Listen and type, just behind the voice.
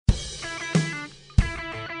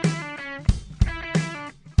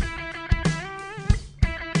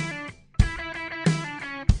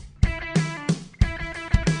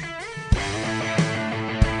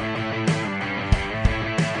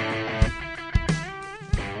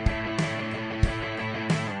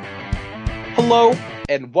Hello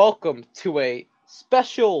and welcome to a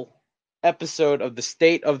special episode of the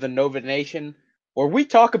State of the Nova Nation where we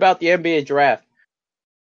talk about the NBA draft.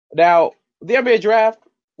 Now, the NBA draft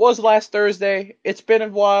was last Thursday. It's been a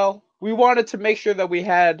while. We wanted to make sure that we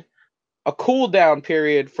had a cool down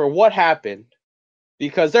period for what happened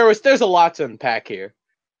because there's a lot to unpack here.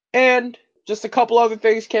 And just a couple other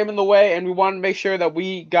things came in the way and we wanted to make sure that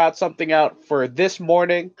we got something out for this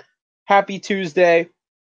morning. Happy Tuesday.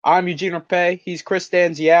 I'm Eugene Rape. He's Chris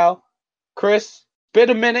Stanzial. Chris, been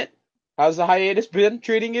a minute. How's the hiatus been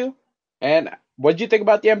treating you? And what did you think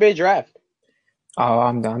about the NBA draft? Oh,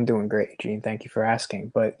 I'm doing great, Gene. Thank you for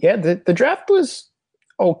asking. But yeah, the draft was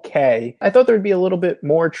okay. I thought there'd be a little bit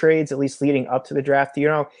more trades, at least leading up to the draft. You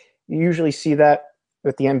know, you usually see that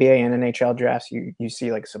with the NBA and NHL drafts. You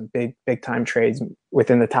see like some big time trades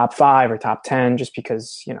within the top 5 or top 10, just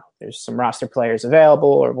because there's some roster players available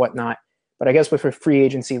or whatnot. But I guess with free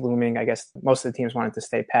agency looming, I guess most of the teams wanted to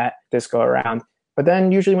stay pat this go around. But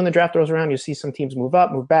then usually when the draft rolls around, you'll see some teams move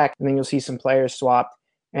up, move back, and then you'll see some players swapped.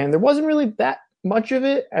 And there wasn't really that much of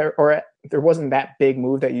it, or there wasn't that big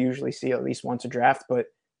move that you usually see at least once a draft. But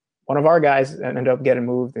one of our guys ended up getting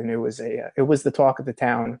moved, and it was the talk of the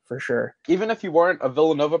town for sure. Even if you weren't a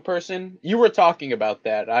Villanova person, you were talking about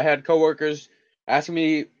that. I had coworkers asking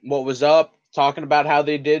me what was up, talking about how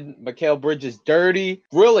they did Mikal Bridges dirty.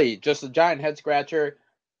 Really, just a giant head scratcher,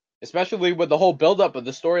 especially with the whole buildup of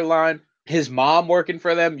the storyline. His mom working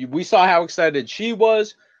for them. We saw how excited she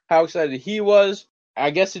was, how excited he was. I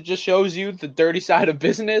guess it just shows you the dirty side of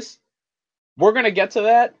business. We're going to get to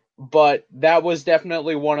that, but that was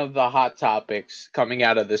definitely one of the hot topics coming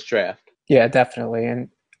out of this draft. Yeah, definitely. And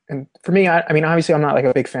for me, I mean, obviously I'm not like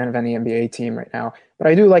a big fan of any NBA team right now, but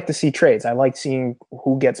I do like to see trades. I like seeing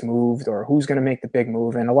who gets moved or who's going to make the big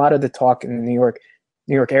move. And a lot of the talk in the New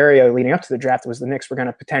York area leading up to the draft was the Knicks were going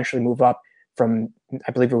to potentially move up from,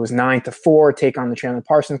 I believe it was 9 to 4, take on the Chandler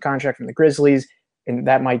Parsons contract from the Grizzlies. And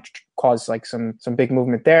that might cause like some big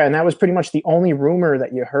movement there. And that was pretty much the only rumor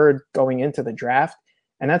that you heard going into the draft.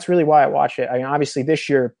 And that's really why I watch it. I mean, obviously this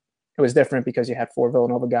year it was different because you had 4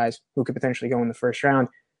 Villanova guys who could potentially go in the first round.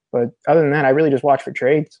 But other than that, I really just watched for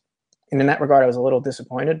trades. And in that regard, I was a little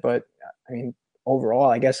disappointed. But I mean,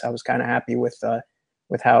 overall, I guess I was kind of happy with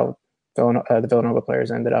how the Villanova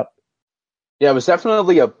players ended up. Yeah, it was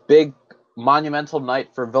definitely a big, monumental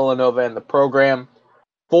night for Villanova and the program.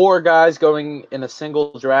 4 guys going in a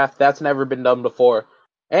single draft. That's never been done before.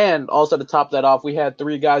 And also to top that off, we had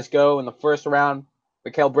 3 guys go in the first round.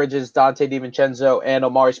 Mikal Bridges, Dante DiVincenzo, and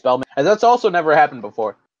Omari Spellman. And that's also never happened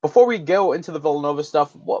before. Before we go into the Villanova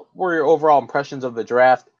stuff, what were your overall impressions of the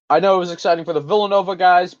draft? I know it was exciting for the Villanova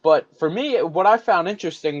guys, but for me, what I found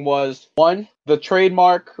interesting was, 1, the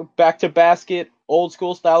trademark back-to-basket,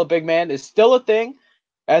 old-school style of big man is still a thing,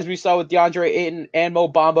 as we saw with DeAndre Ayton and Mo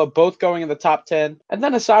Bamba both going in the top 10. And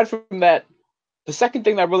then aside from that, the second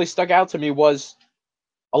thing that really stuck out to me was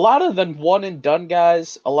a lot of the one-and-done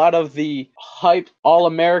guys, a lot of the hype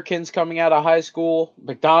All-Americans coming out of high school,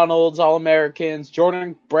 McDonald's All-Americans,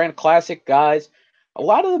 Jordan Brand Classic guys, a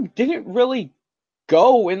lot of them didn't really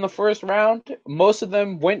go in the first round. Most of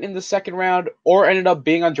them went in the second round or ended up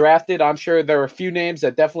being undrafted. I'm sure there are a few names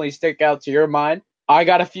that definitely stick out to your mind. I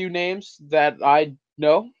got a few names that I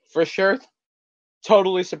know for sure.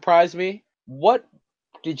 Totally surprised me. What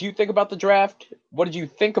did you think about the draft? What did you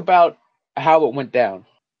think about how it went down?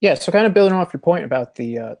 Yeah, so kind of building off your point about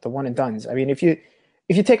the one and dones. I mean, if you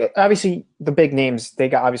take obviously the big names,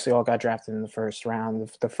 they obviously all got drafted in the first round.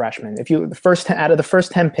 The freshmen, out of the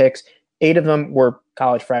first 10 picks, 8 of them were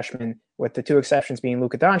college freshmen, with the 2 exceptions being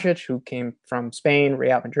Luka Doncic, who came from Spain,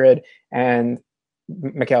 Real Madrid, and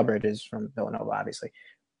Mikal Bridges from Villanova, obviously.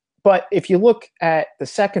 But if you look at the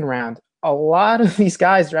second round, a lot of these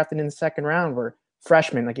guys drafted in the second round were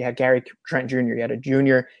freshmen. Like you had Gary Trent Jr., you had a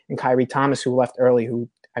junior, and Kyrie Thomas, who left early, who,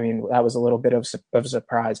 I mean, that was a little bit of a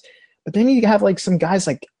surprise. But then you have like some guys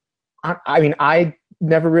like, I mean, I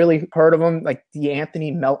never really heard of them, like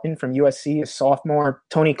DeAnthony Melton from USC, a sophomore,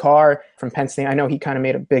 Tony Carr from Penn State. I know he kind of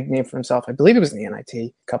made a big name for himself. I believe it was in the NIT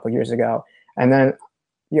a couple of years ago. And then,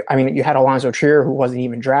 I mean, you had Alonzo Trier, who wasn't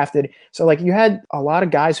even drafted. So, like, you had a lot of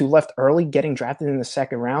guys who left early getting drafted in the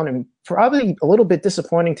second round, and probably a little bit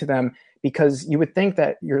disappointing to them because you would think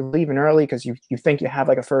that you're leaving early because you think you have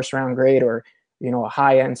like a first-round grade or, a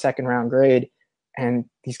high-end second-round grade, and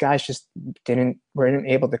these guys just weren't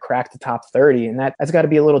able to crack the top 30, and that's got to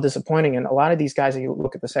be a little disappointing. And a lot of these guys that you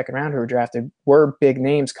look at the second round who were drafted were big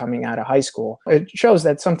names coming out of high school. It shows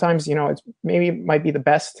that sometimes, it's maybe it might be the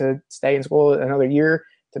best to stay in school another year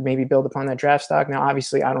to maybe build upon that draft stock. Now,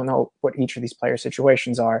 obviously, I don't know what each of these player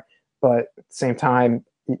situations are, but at the same time,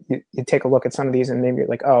 you take a look at some of these and maybe you're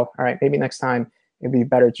like, oh, all right, maybe next time it'd be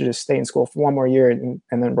better to just stay in school for one more year and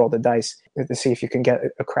then roll the dice to see if you can get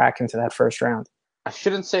a crack into that first round. I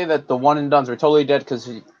shouldn't say that the one and dones were totally dead, because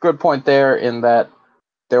good point there in that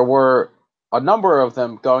there were a number of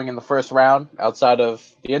them going in the first round outside of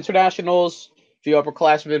the internationals, a few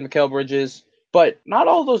upperclassmen, Mikal Bridges, but not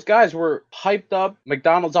all those guys were hyped up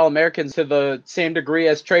McDonald's All-Americans to the same degree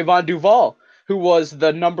as Trayvon Duval, who was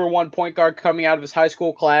the number one point guard coming out of his high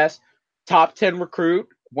school class, top 10 recruit,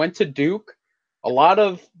 went to Duke. A lot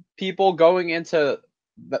of people going into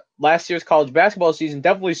last year's college basketball season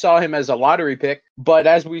definitely saw him as a lottery pick, but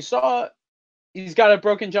as we saw, he's got a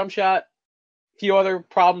broken jump shot, a few other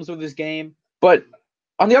problems with his game. But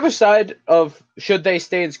on the other side of should they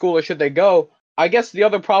stay in school or should they go, I guess the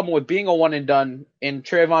other problem with being a one and done in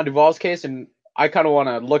Trayvon Duval's case, and I kind of want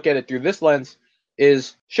to look at it through this lens,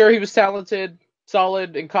 is sure, he was talented,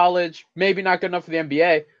 solid in college, maybe not good enough for the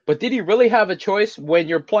NBA, but did he really have a choice when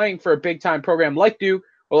you're playing for a big-time program like Duke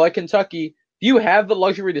or like Kentucky? Do you have the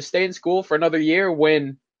luxury to stay in school for another year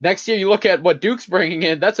when next year you look at what Duke's bringing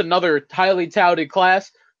in? That's another highly touted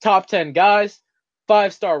class, top 10 guys,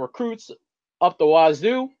 5-star recruits up the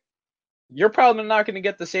wazoo. You're probably not going to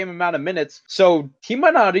get the same amount of minutes, so he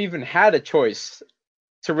might not even had a choice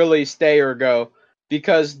to really stay or go,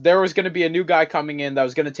 because there was going to be a new guy coming in that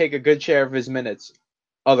was going to take a good share of his minutes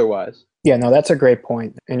otherwise. Yeah, no, that's a great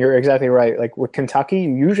point. And you're exactly right. Like with Kentucky,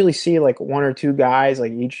 you usually see like one or two guys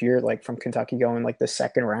like each year, like from Kentucky going like the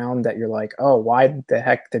second round that you're like, oh, why the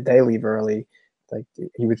heck did they leave early? Like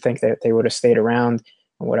you would think that they would have stayed around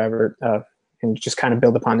or whatever, and just kind of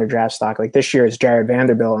build upon their draft stock. Like this year is Jared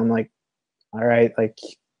Vanderbilt. I'm like, all right, like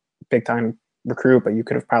big time recruit, but you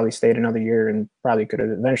could have probably stayed another year and probably could have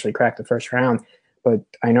eventually cracked the first round. But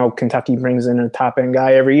I know Kentucky brings in a top end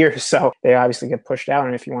guy every year, so they obviously get pushed out.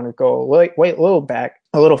 And if you want to go wait a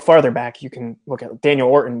little farther back, you can look at Daniel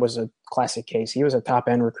Orton was a classic case. He was a top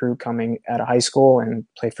end recruit coming out of high school and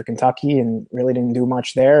played for Kentucky and really didn't do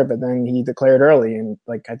much there. But then he declared early, and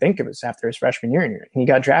like I think it was after his freshman year, and he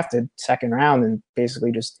got drafted second round and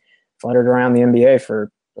basically just fluttered around the NBA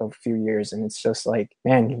for a few years. And it's just like,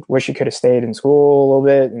 man, you wish he could have stayed in school a little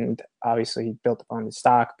bit. And obviously he built upon his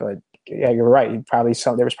stock, but yeah, you're right. There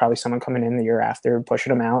was probably someone coming in the year after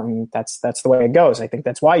pushing him out, and that's the way it goes. I think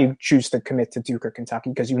that's why you choose to commit to Duke or Kentucky,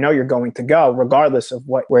 because you know you're going to go regardless of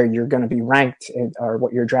where you're going to be ranked or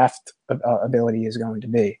what your draft ability is going to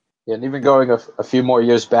be. Yeah, and even going a few more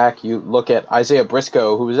years back, you look at Isaiah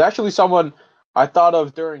Briscoe, who was actually someone I thought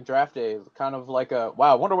of during draft day, kind of like wow,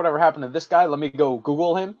 I wonder whatever happened to this guy. Let me go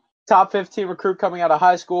Google him. Top 15 recruit coming out of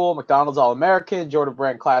high school, McDonald's All-American, Jordan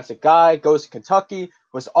Brand Classic guy, goes to Kentucky,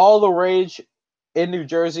 was all the rage in New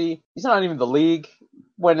Jersey. He's not even in the league.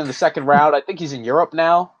 Went in the second round. I think he's in Europe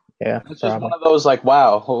now. Yeah, it's just one of those like,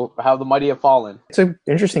 wow, how the mighty have fallen. It's an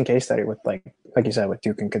interesting case study with like you said, with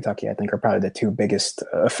Duke and Kentucky. I think are probably the two biggest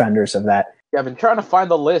offenders of that. Yeah, I've been trying to find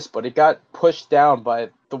the list, but it got pushed down by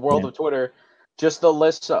the world of Twitter. Just the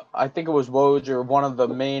list, I think it was Woj or one of the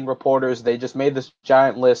main reporters. They just made this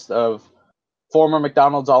giant list of former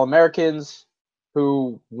McDonald's All-Americans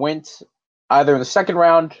who went either in the second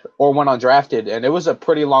round or went undrafted, and it was a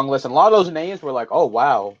pretty long list. And a lot of those names were like, "Oh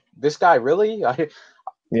wow, this guy really?" I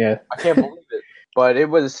can't believe it. But it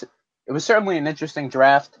was certainly an interesting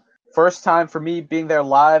draft. First time for me being there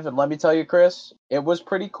live, and let me tell you, Chris, it was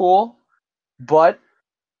pretty cool. But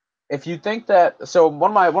if you think that, so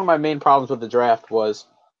one of my main problems with the draft was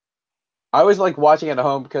I always like watching it at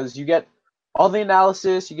home because you get all the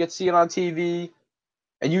analysis, you get to see it on TV,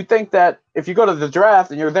 and you think that if you go to the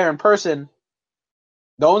draft and you're there in person,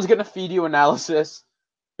 no one's going to feed you analysis.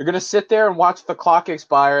 You're going to sit there and watch the clock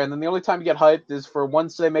expire, and then the only time you get hyped is for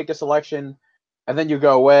once they make a selection, and then you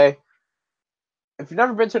go away. If you've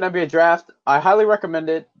never been to an NBA draft, I highly recommend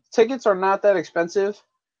it. Tickets are not that expensive.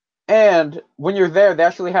 And when you're there, they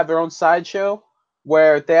actually have their own sideshow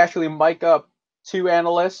where they actually mic up two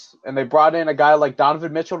analysts, and they brought in a guy like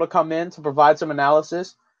Donovan Mitchell to come in to provide some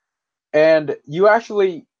analysis. And you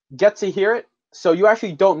actually get to hear it, so you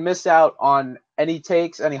actually don't miss out on any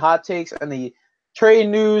takes, any hot takes, any trade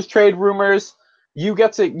news, trade rumors. You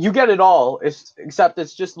get it all, except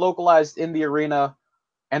it's just localized in the arena.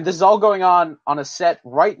 And this is all going on a set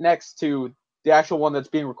right next to the actual one that's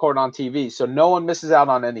being recorded on TV, so no one misses out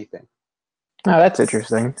on anything. Oh, that's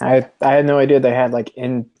interesting. I had no idea they had like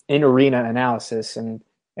in arena analysis, and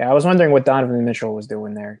I was wondering what Donovan Mitchell was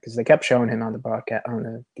doing there because they kept showing him on the broadcast, on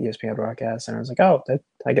the ESPN broadcast, and I was like, oh,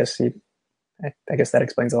 I guess that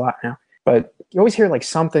explains a lot now. But you always hear like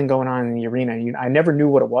something going on in the arena. I never knew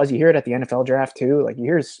what it was. You hear it at the NFL draft too. Like you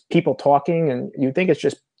hear people talking, and you think it's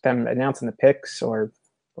just them announcing the picks or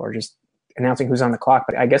or just announcing who's on the clock.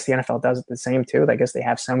 But I guess the NFL does it the same too. I guess they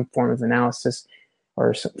have some form of analysis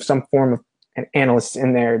or some form of analysts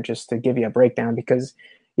in there just to give you a breakdown. Because,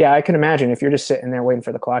 yeah, I can imagine if you're just sitting there waiting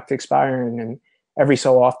for the clock to expire and every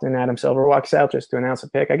so often Adam Silver walks out just to announce a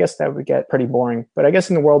pick, I guess that would get pretty boring. But I guess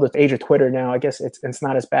in the world of age of Twitter now, I guess it's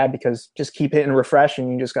not as bad because just keep hitting refresh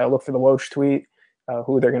and you just got to look for the Woj tweet,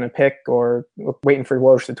 who they're going to pick, or waiting for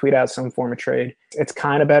Woj to tweet out some form of trade. It's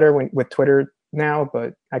kind of better with Twitter now,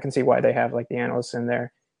 but I can see why they have like the analysts in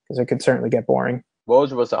there because it could certainly get boring.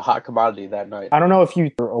 Woj was a hot commodity that night. I don't know if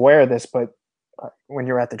you were aware of this, but when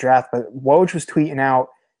you were at the draft, but Woj was tweeting out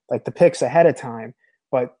like the picks ahead of time,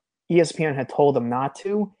 but ESPN had told him not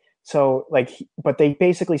to. So but they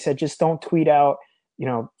basically said, just don't tweet out,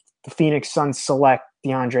 the Phoenix Suns select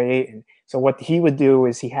DeAndre Ayton. So what he would do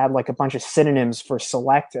is he had like a bunch of synonyms for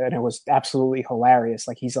select, and it was absolutely hilarious.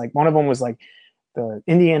 Like he's like, one of them was like the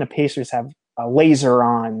Indiana Pacers have a laser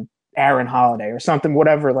on Aaron Holiday or something,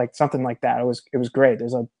 whatever, like something like that. It was great.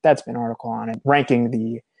 There's a Deadspin article on it ranking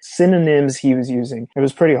the synonyms he was using. It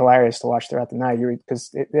was pretty hilarious to watch throughout the night because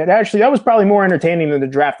it actually, that was probably more entertaining than the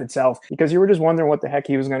draft itself because you were just wondering what the heck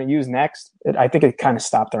he was going to use next. I think it kind of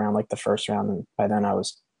stopped around like the first round, and by then I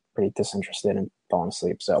was pretty disinterested and falling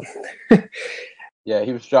asleep. So yeah,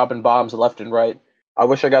 he was dropping bombs left and right. I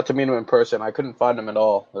wish I got to meet him in person. I couldn't find him at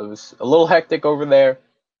all. It was a little hectic over there,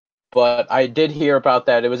 but I did hear about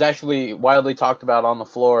that. It was actually widely talked about on the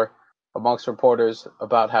floor amongst reporters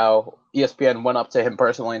about how ESPN went up to him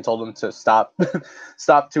personally and told him to stop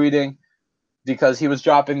tweeting because he was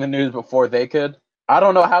dropping the news before they could. I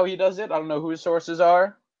don't know how he does it. I don't know who his sources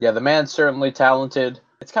are. Yeah, the man's certainly talented.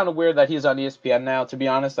 It's kind of weird that he's on ESPN now, to be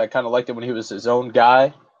honest. I kind of liked it when he was his own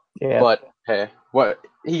guy. Yeah. But hey, what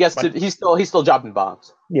he gets to, he's still dropping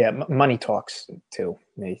bombs. Yeah, money talks too.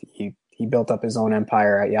 He built up his own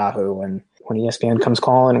empire at Yahoo, and when ESPN comes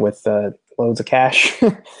calling with loads of cash,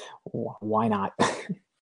 why not?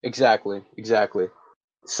 Exactly.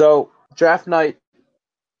 So draft night,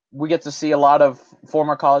 we get to see a lot of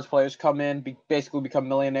former college players come in, basically become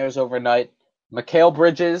millionaires overnight. Mikal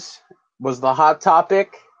Bridges was the hot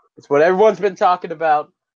topic. It's what everyone's been talking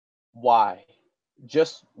about. Why?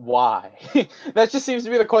 Just why? That just seems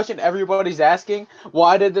to be the question everybody's asking.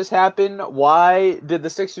 Why did this happen? Why did the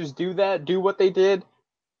Sixers do what they did?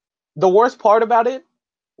 The worst part about it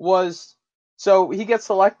was, so he gets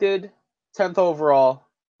selected 10th overall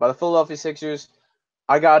by the Philadelphia Sixers.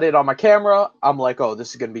 I got it on my camera. I'm like, oh,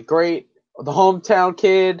 this is going to be great. The hometown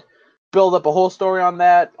kid, build up a whole story on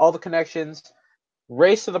that, all the connections.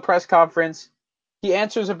 Race to the press conference. He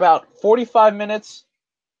answers about 45 minutes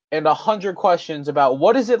and 100 questions about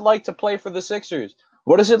what is it like to play for the Sixers?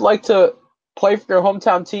 What is it like to play for your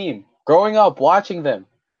hometown team? Growing up, watching them.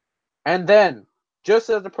 And then, just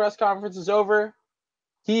as the press conference is over,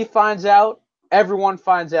 everyone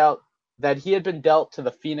finds out that he had been dealt to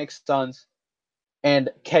the Phoenix Suns, and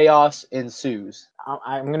chaos ensues.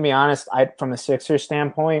 I'm going to be honest. From a Sixers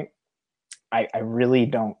standpoint, I really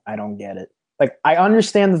don't get it. Like, I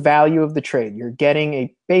understand the value of the trade. You're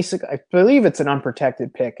getting I believe it's an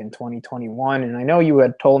unprotected pick in 2021. And I know you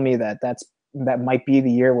had told me that might be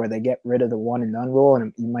the year where they get rid of the one and done rule,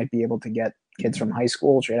 and you might be able to get kids from high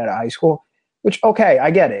school, straight out of high school, which, okay,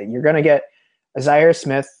 I get it. You're going to get Zaire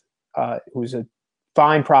Smith, who's a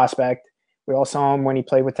fine prospect. We all saw him when he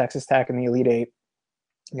played with Texas Tech in the Elite Eight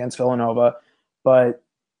against Villanova. But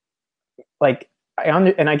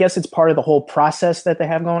I guess it's part of the whole process that they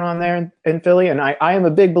have going on there in Philly. And I am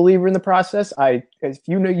a big believer in the process. If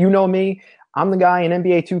you know me, I'm the guy in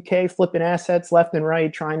NBA 2K flipping assets left and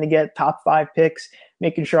right, trying to get top 5 picks,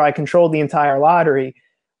 making sure I control the entire lottery.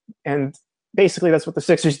 And basically that's what the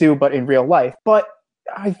Sixers do, but in real life. But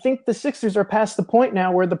I think the Sixers are past the point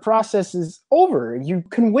now where the process is over. You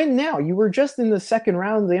can win now. You were just in the second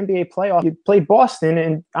round of the NBA playoff. You played Boston,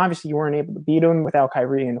 and obviously you weren't able to beat them without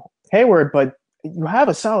Kyrie and Hayward, but you have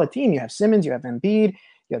a solid team. You have Simmons, you have Embiid,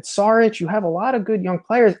 you have Saric, you have a lot of good young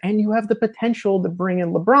players, and you have the potential to bring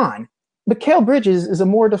in LeBron. Mikal Bridges is a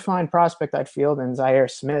more defined prospect, I feel, than Zaire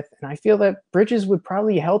Smith, and I feel that Bridges would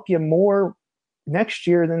probably help you more next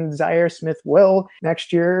year than Zaire Smith will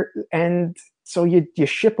next year, and so you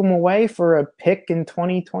ship him away for a pick in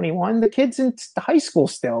 2021. The kid's in high school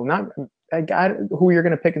still, not who you're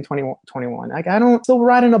going to pick in 2021. I don't still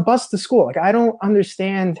riding a bus to school. I don't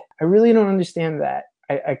understand. I really don't understand that.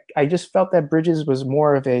 I just felt that Bridges was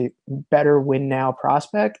more of a better win now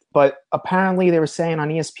prospect, but apparently they were saying on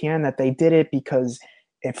ESPN that they did it because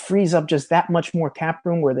it frees up just that much more cap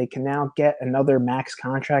room where they can now get another max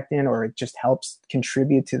contract in, or it just helps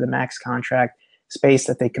contribute to the max contract space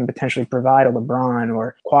that they can potentially provide a LeBron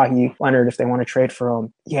or Kawhi Leonard if they want to trade for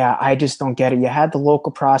him. Yeah, I just don't get it. You had the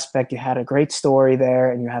local prospect, you had a great story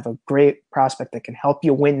there, and you have a great prospect that can help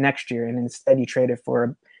you win next year, and instead you traded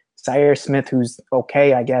for Zaire Smith, who's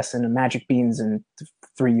okay, I guess, and a Magic Beans in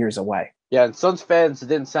 3 years away. Yeah, and Suns fans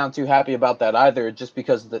didn't sound too happy about that either, just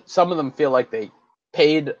because some of them feel like they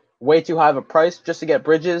paid way too high of a price just to get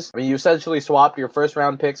Bridges. I mean, you essentially swapped your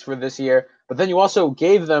first-round picks for this year, but then you also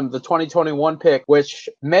gave them the 2021 pick, which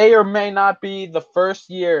may or may not be the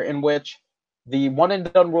first year in which the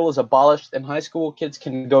one-and-done rule is abolished and high school kids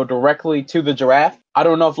can go directly to the draft. I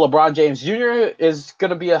don't know if LeBron James Jr. is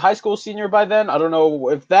going to be a high school senior by then. I don't know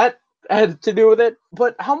if that had to do with it,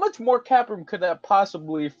 but how much more cap room could that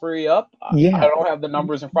possibly free up? Yeah, I don't have the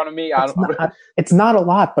numbers in front of me. It's not a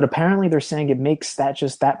lot, but apparently they're saying it makes that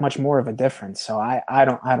just that much more of a difference. So I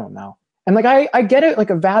don't know. And like I get it, like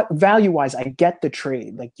value wise, I get the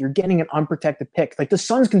trade. Like you're getting an unprotected pick. Like the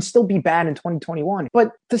Suns can still be bad in 2021,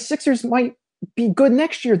 but the Sixers might be good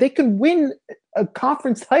next year. They can win a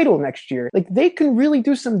conference title next year. Like they can really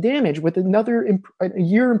do some damage with a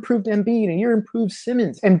year improved Embiid and a year improved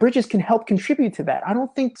Simmons, and Bridges can help contribute to that. I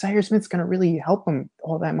don't think Zaire Smith's going to really help them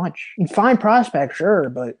all that much. Fine prospect, sure,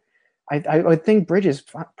 but I would think Bridges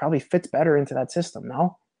probably fits better into that system.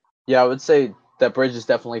 No? Yeah, I would say that Bridges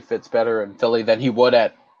definitely fits better in Philly than he would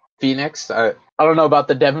at Phoenix. I don't know about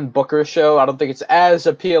the Devin Booker show. I don't think it's as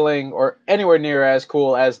appealing or anywhere near as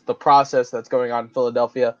cool as the process that's going on in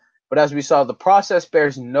Philadelphia. But as we saw, the process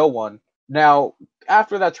bears no one. Now,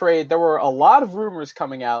 after that trade, there were a lot of rumors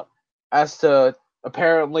coming out as to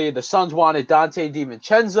apparently the Suns wanted Donte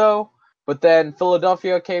DiVincenzo, but then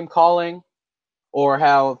Philadelphia came calling, or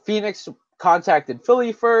how Phoenix contacted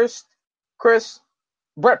Philly first. Chris,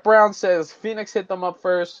 Brett Brown says Phoenix hit them up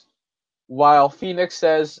first, while Phoenix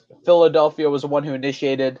says Philadelphia was the one who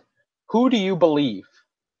initiated. Who do you believe?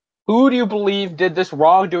 Who do you believe did this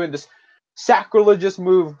wrong, doing this sacrilegious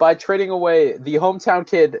move by trading away the hometown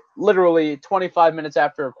kid literally 25 minutes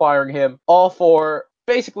after acquiring him, all for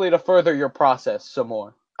basically to further your process some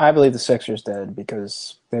more? I believe the Sixers did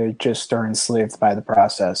because they just are enslaved by the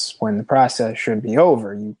process when the process should be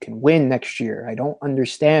over. You can win next year. I don't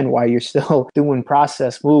understand why you're still doing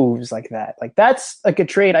process moves like that. Like that's like a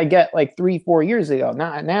trade I get like 3-4 years ago.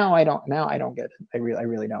 Now I don't get it. I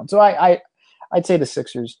really don't. So I'd say the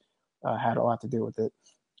Sixers had a lot to do with it.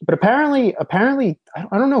 But apparently,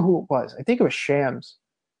 I don't know who it was. I think it was Shams.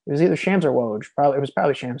 It was either Shams or Woj. It was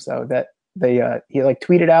probably Shams though. That he like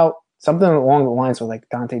tweeted out something along the lines with like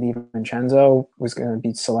Donte DiVincenzo was going to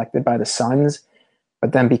be selected by the Suns,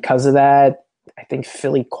 but then because of that, I think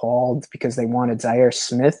Philly called because they wanted Zaire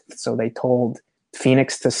Smith, so they told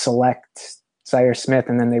Phoenix to select Zaire Smith,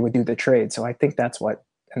 and then they would do the trade. So I think that's what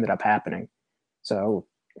ended up happening. So.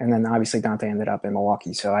 And then obviously Donte ended up in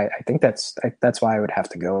Milwaukee. So I think that's why I would have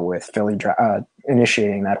to go with Philly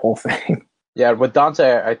initiating that whole thing. Yeah, with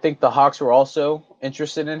Donte, I think the Hawks were also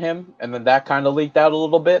interested in him, and then that kind of leaked out a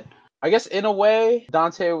little bit. I guess in a way,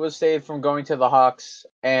 Donte was saved from going to the Hawks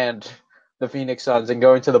and the Phoenix Suns and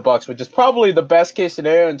going to the Bucks, which is probably the best case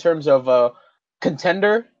scenario in terms of a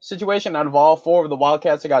contender situation out of all four of the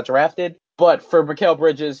Wildcats that got drafted. But for Mikal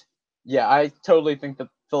Bridges, yeah, I totally think that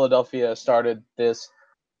Philadelphia started this.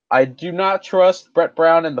 I do not trust Brett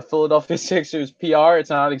Brown and the Philadelphia Sixers PR. It's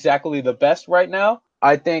not exactly the best right now.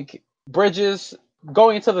 I think Bridges,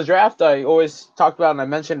 going into the draft, I always talked about and I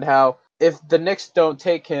mentioned how if the Knicks don't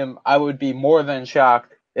take him, I would be more than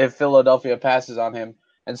shocked if Philadelphia passes on him.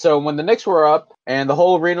 And so when the Knicks were up and the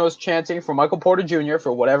whole arena was chanting for Michael Porter Jr.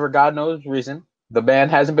 for whatever God knows reason, the man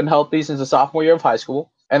hasn't been healthy since the sophomore year of high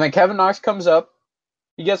school. And then Kevin Knox comes up.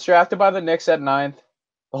 He gets drafted by the Knicks at 9th.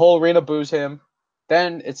 The whole arena boos him.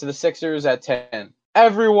 Then it's the Sixers at 10.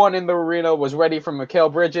 Everyone in the arena was ready for Mikal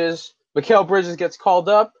Bridges. Mikal Bridges gets called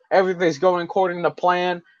up. Everything's going according to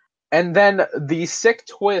plan. And then the sick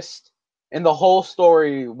twist in the whole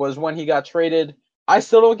story was when he got traded. I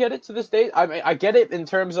still don't get it to this day. I mean, I get it in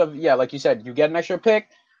terms of, yeah, like you said, you get an extra pick,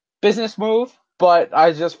 business move, but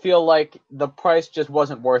I just feel like the price just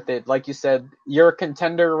wasn't worth it. Like you said, you're a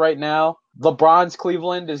contender right now. LeBron's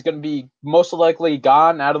Cleveland is going to be most likely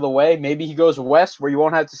gone out of the way. Maybe he goes west where you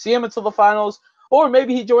won't have to see him until the finals, or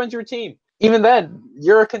maybe he joins your team. Even then,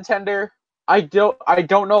 you're a contender. I don't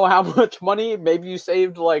know how much money. Maybe you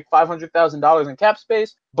saved like $500,000 in cap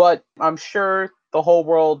space, but I'm sure the whole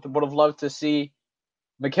world would have loved to see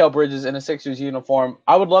Mikal Bridges in a Sixers uniform.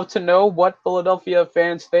 I would love to know what Philadelphia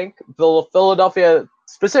fans think. Philadelphia,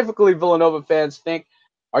 specifically Villanova fans, think.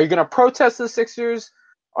 Are you going to protest the Sixers?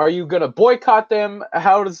 Are you going to boycott them?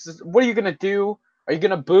 What are you going to do? Are you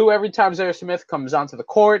going to boo every time Zaire Smith comes onto the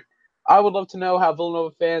court? I would love to know how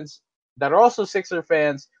Villanova fans that are also Sixer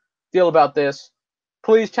fans feel about this.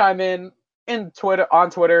 Please chime in on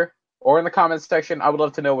Twitter, or in the comments section. I would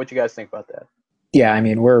love to know what you guys think about that. Yeah, I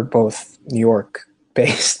mean, we're both New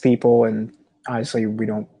York-based people, and honestly, we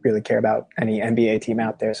don't really care about any NBA team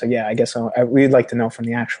out there. So yeah, I guess we'd like to know from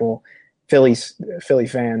the actual Philly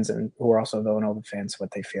fans and who are also Villanova fans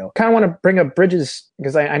what they feel. Kind of want to bring up Bridges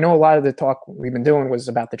because I know a lot of the talk we've been doing was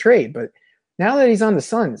about the trade, but now that he's on the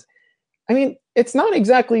Suns, I mean, it's not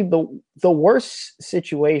exactly the worst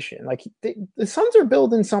situation. Like the Suns are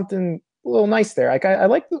building something a little nice there. Like I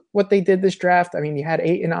like what they did this draft. I mean, you had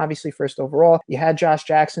Ayton obviously first overall. You had Josh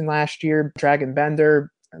Jackson last year, Dragon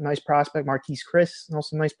Bender, a nice prospect. Marquise Chris,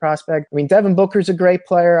 also a nice prospect. I mean, Devin Booker's a great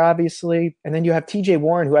player, obviously. And then you have TJ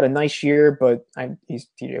Warren, who had a nice year, but he's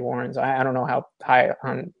TJ Warren's. I don't know how high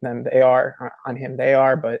on him they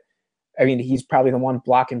are, but I mean, he's probably the one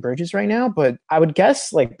blocking Bridges right now, but I would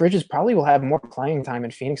guess like Bridges probably will have more playing time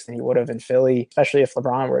in Phoenix than he would have in Philly, especially if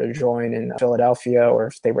LeBron were to join in Philadelphia or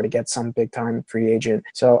if they were to get some big time free agent.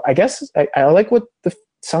 So I guess I like what the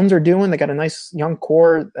Suns are doing. They got a nice young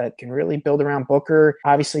core that can really build around Booker.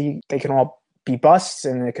 Obviously, they can all be busts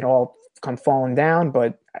and they can all come falling down,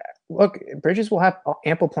 but look, Bridges will have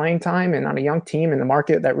ample playing time and on a young team in the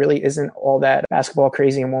market that really isn't all that basketball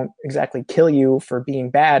crazy and won't exactly kill you for being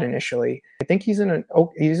bad initially. I think he's in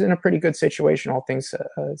a pretty good situation, all things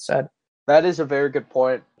said. That is a very good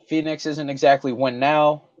point. Phoenix isn't exactly win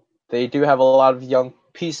now. They do have a lot of young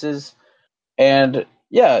pieces. And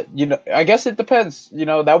yeah, I guess it depends.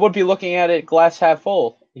 That would be looking at it glass half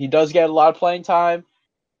full. He does get a lot of playing time.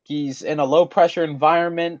 He's in a low-pressure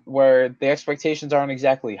environment where the expectations aren't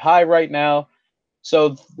exactly high right now.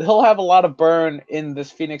 So he'll have a lot of burn in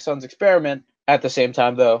this Phoenix Suns experiment. At the same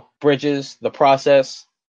time, though, Bridges, the process,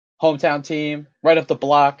 hometown team, right up the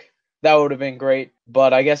block, that would have been great.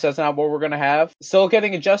 But I guess that's not what we're going to have. Still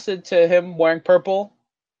getting adjusted to him wearing purple.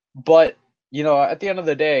 But, at the end of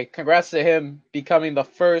the day, congrats to him becoming the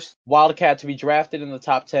first Wildcat to be drafted in the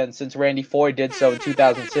top 10 since Randy Foye did so in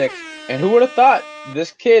 2006. And who would have thought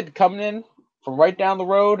this kid coming in from right down the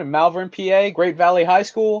road in Malvern, PA, Great Valley High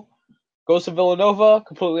School, goes to Villanova,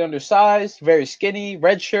 completely undersized, very skinny,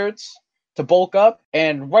 red shirts to bulk up,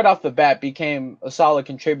 and right off the bat became a solid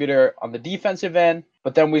contributor on the defensive end.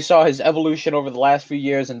 But then we saw his evolution over the last few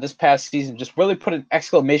years, and this past season just really put an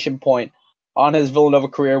exclamation point on his Villanova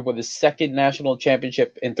career with his second national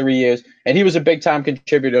championship in 3 years. And he was a big-time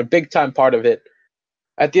contributor, a big-time part of it.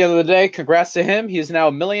 At the end of the day, congrats to him. He is now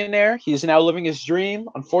a millionaire. He is now living his dream.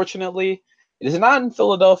 Unfortunately, it is not in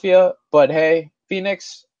Philadelphia, but hey,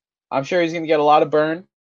 Phoenix, I'm sure he's going to get a lot of burn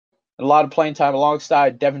and a lot of playing time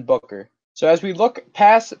alongside Devin Booker. So as we look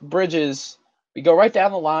past Bridges, we go right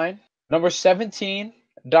down the line. Number 17,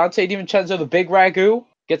 Donte DiVincenzo, the big ragu,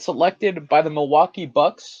 gets selected by the Milwaukee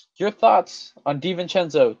Bucks. Your thoughts on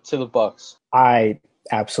DiVincenzo to the Bucks? I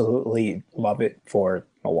absolutely love it for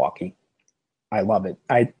Milwaukee. I love it.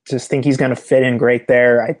 I just think he's going to fit in great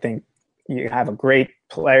there. I think you have a great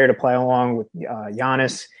player to play along with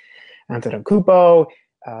Giannis Antetokounmpo.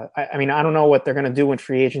 I mean, I don't know what they're going to do in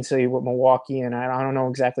free agency with Milwaukee, and I don't know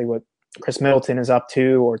exactly what Chris Middleton is up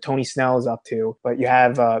to or Tony Snell is up to. But you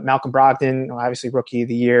have Malcolm Brogdon, obviously Rookie of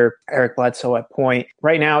the Year, Eric Bledsoe at point.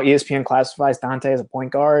 Right now, ESPN classifies Donte as a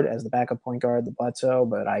point guard, as the backup point guard, the Bledsoe,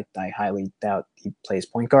 but I highly doubt he plays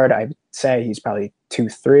point guard. I'd say he's probably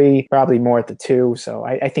 2-3, probably more at the 2. So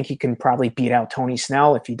I think he can probably beat out Tony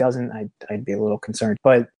Snell. If he doesn't, I'd be a little concerned.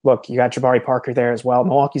 But look, you got Jabari Parker there as well.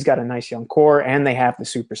 Milwaukee's got a nice young core, and they have the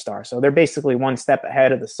superstar. So they're basically one step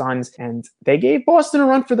ahead of the Suns, and they gave Boston a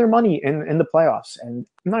run for their money in the playoffs. And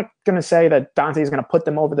I'm not going to say that Donte is going to put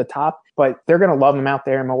them over the top, but they're going to love him out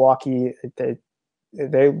there in Milwaukee.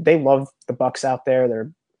 They love the Bucks out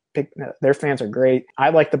there. Their fans are great. I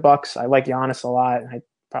like the Bucks. I like Giannis a lot.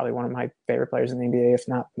 Probably one of my favorite players in the NBA, if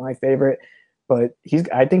not my favorite. But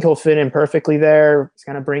I think he'll fit in perfectly there. He's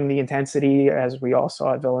going to bring the intensity, as we all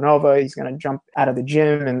saw at Villanova. He's going to jump out of the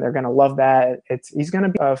gym, and they're going to love that. He's going to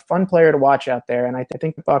be a fun player to watch out there, and I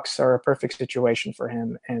think the Bucks are a perfect situation for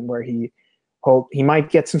him, and where he might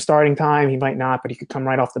get some starting time, he might not, but he could come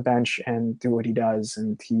right off the bench and do what he does,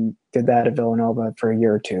 and he did that at Villanova for a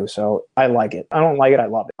year or two. So I like it. I don't like it. I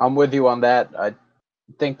love it. I'm with you on that. I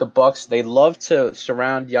think the Bucks, they love to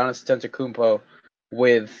surround Giannis Antetokounmpo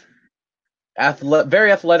with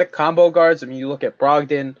very athletic combo guards. I mean, you look at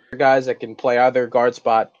Brogdon, guys that can play either guard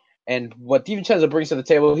spot, and what DiVincenzo brings to the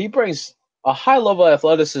table, he brings a high level of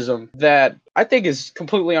athleticism that I think is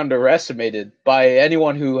completely underestimated by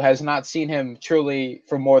anyone who has not seen him truly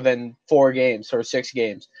for more than 4 games or 6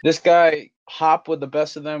 games. This guy hopped with the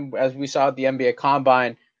best of them, as we saw at the NBA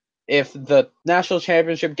Combine. if the national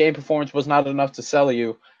championship game performance was not enough to sell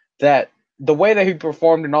you, that the way that he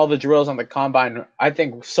performed in all the drills on the combine, I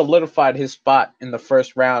think solidified his spot in the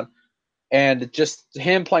first round. And just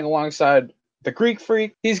him playing alongside the Greek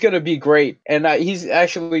Freak, he's going to be great. And he's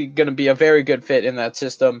actually going to be a very good fit in that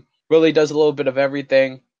system. Really does a little bit of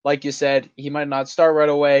everything. Like you said, he might not start right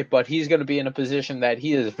away, but he's going to be in a position that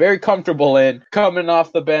he is very comfortable in coming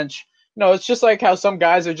off the bench. It's just like how some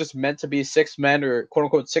guys are just meant to be six men or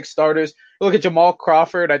quote-unquote six starters. Look at Jamal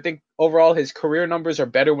Crawford. I think overall his career numbers are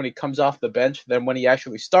better when he comes off the bench than when he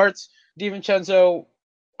actually starts. DiVincenzo,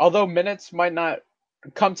 although minutes might not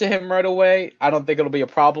come to him right away, I don't think it'll be a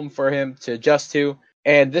problem for him to adjust to.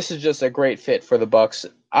 And this is just a great fit for the Bucks.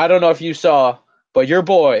 I don't know if you saw, but your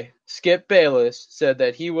boy, Skip Bayless, said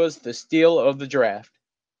that he was the steal of the draft.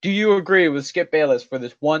 Do you agree with Skip Bayless for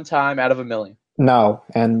this one time out of a million? No,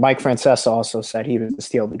 and Mike Francesa also said he was the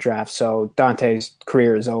steal of the draft. So Dante's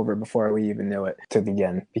career is over before we even knew it to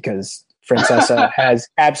begin, because Francesa has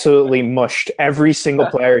absolutely mushed every single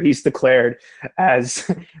player he's declared as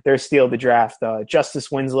their steal of the draft. Justice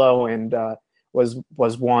Winslow and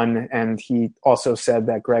was one, and he also said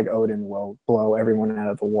that Greg Oden will blow everyone out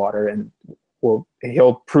of the water, and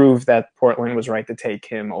he'll prove that Portland was right to take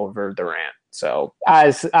him over Durant. So,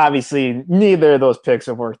 as obviously neither of those picks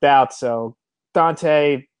have worked out. So,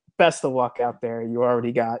 Dante, best of luck out there. You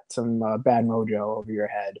already got some bad mojo over your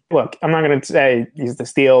head. Look, I'm not going to say he's the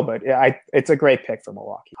steal, but it's a great pick for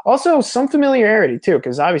Milwaukee. Also, some familiarity too,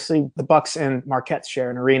 because obviously the Bucks and Marquette share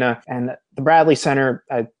an arena, and the Bradley Center,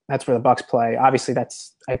 that's where the Bucks play. Obviously,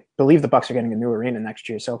 I believe the Bucks are getting a new arena next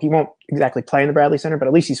year, so he won't exactly play in the Bradley Center, but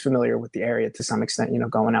at least he's familiar with the area to some extent.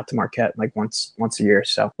 Going out to Marquette like once a year,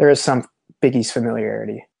 so there is some Big East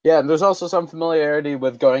familiarity. Yeah, and there's also some familiarity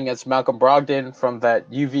with going against Malcolm Brogdon from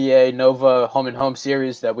that UVA Nova home and home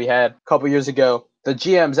series that we had a couple years ago. The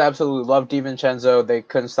GMs absolutely loved DiVincenzo. They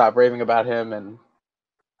couldn't stop raving about him, and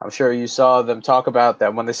I'm sure you saw them talk about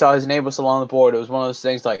that. When they saw his name was still on the board, it was one of those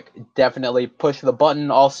things like definitely push the button,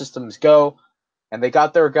 all systems go. And they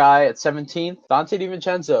got their guy at 17th, Dante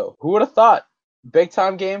DiVincenzo. Who would have thought? Big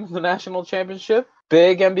time game for the national championship.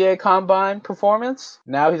 Big NBA Combine performance.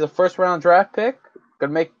 Now he's a first-round draft pick. Going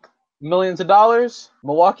to make millions of dollars.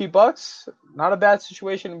 Milwaukee Bucks, not a bad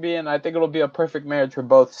situation to be in. I think it'll be a perfect marriage for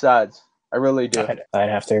both sides. I really do. I'd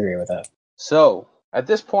have to agree with that. So, at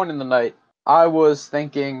this point in the night, I was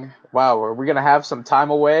thinking, wow, are we going to have some time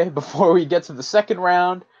away before we get to the second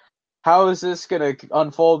round? How is this going to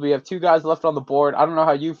unfold? We have two guys left on the board. I don't know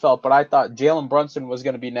how you felt, but I thought Jalen Brunson was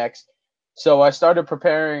going to be next. So I started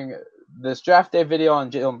preparing this draft day video on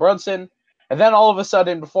Jalen Brunson. And then all of a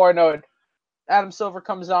sudden, before I know it, Adam Silver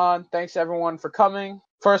comes on. Thanks, everyone, for coming.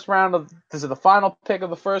 This is the final pick of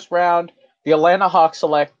the first round. The Atlanta Hawks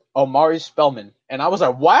select Omari Spellman. And I was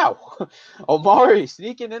like, wow, Omari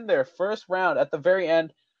sneaking in there first round at the very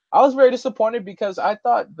end. I was very disappointed because I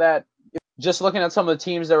thought that just looking at some of the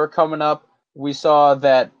teams that were coming up, we saw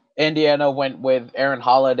that Indiana went with Aaron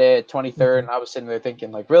Holiday at 23rd, and I was sitting there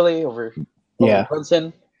thinking, like, really? Over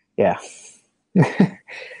Brunson? Yeah.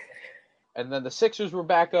 And then the Sixers were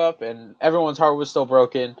back up, and everyone's heart was still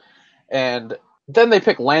broken. And then they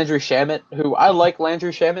picked Landry Shamet, who I like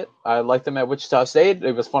Landry Shamet. I liked him at Wichita State.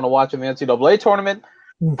 It was fun to watch in the NCAA tournament.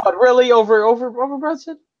 But really, over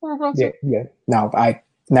Brunson? Over Brunson? Yeah. No, I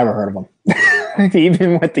never heard of him.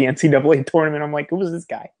 Even with the NCAA tournament, I'm like, who was this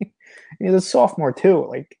guy? He's a sophomore, too.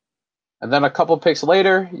 And then a couple picks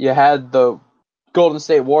later, you had the Golden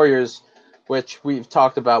State Warriors, which we've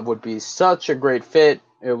talked about would be such a great fit.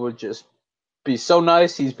 It would just be so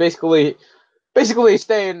nice. He's basically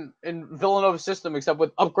staying in Villanova's system, except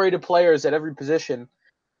with upgraded players at every position.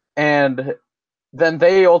 And then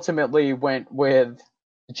they ultimately went with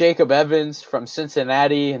Jacob Evans from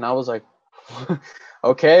Cincinnati, and I was like,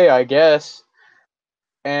 okay, I guess.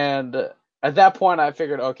 And at that point, I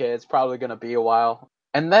figured, okay, it's probably going to be a while.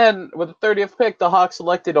 And then with the 30th pick, the Hawks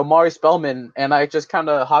selected Omari Spellman, and I just kind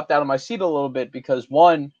of hopped out of my seat a little bit because,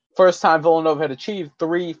 one, first time Villanova had achieved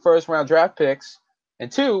 3 first-round draft picks,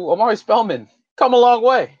 and 2, Omari Spellman come a long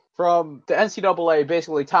way from the NCAA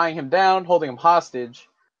basically tying him down, holding him hostage,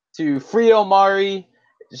 to free Omari.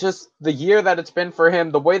 Just the year that it's been for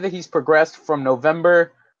him, the way that he's progressed from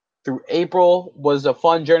November through April was a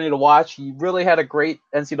fun journey to watch. He really had a great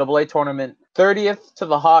NCAA tournament. 30th to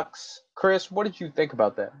the Hawks. Chris, what did you think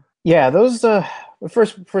about that? Yeah, those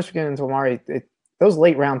first we get into Omari, those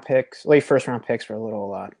late first round picks were a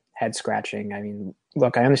little head scratching. I mean,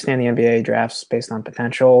 look, I understand the NBA drafts based on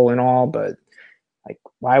potential and all, but like,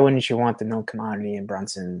 why wouldn't you want the known commodity in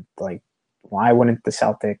Brunson? Like, why wouldn't the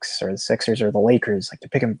Celtics or the Sixers or the Lakers like to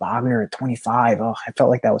pick him Wagner at 25? Oh, I felt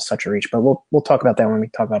like that was such a reach, but we'll talk about that when we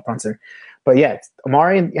talk about Brunson. But yeah,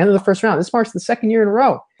 Amari at the end of the first round. This marks the second year in a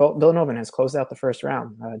row. Villanova has closed out the first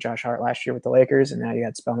round. Josh Hart last year with the Lakers, and now you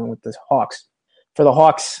got Spellman with the Hawks. For the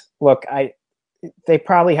Hawks, look, they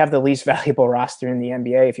probably have the least valuable roster in the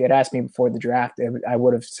NBA. If you had asked me before the draft, I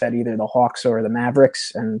would have said either the Hawks or the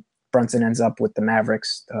Mavericks, and Brunson ends up with the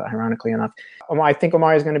Mavericks, ironically enough. I think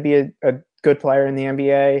Omari is going to be a good player in the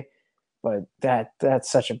NBA, but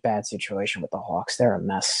that's such a bad situation with the Hawks. They're a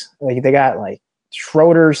mess. Like they got like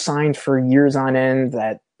Schroeder signed for years on end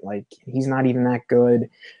that like he's not even that good.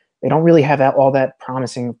 They don't really have all that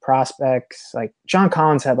promising prospects. Like John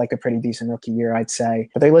Collins had like a pretty decent rookie year, I'd say,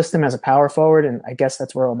 but they list him as a power forward, and I guess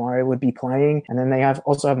that's where Omari would be playing. And then they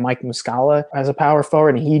also have Mike Muscala as a power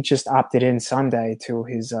forward, and he just opted in Sunday to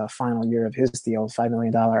his final year of his deal, $5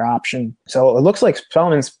 million option. So it looks like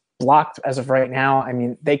Spellman's blocked as of right now. I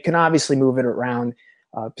mean, they can obviously move it around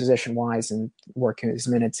position-wise and work his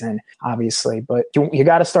minutes in, obviously. But you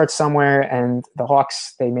got to start somewhere, and the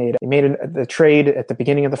Hawks, they made the trade at the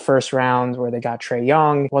beginning of the first round where they got Trae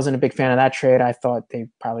Young. Wasn't a big fan of that trade. I thought they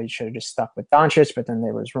probably should have just stuck with Doncic, but then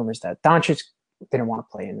there was rumors that Doncic didn't want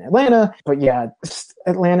to play in Atlanta. But yeah,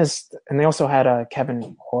 Atlanta's, and they also had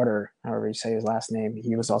Kevin Huerter, however you say his last name.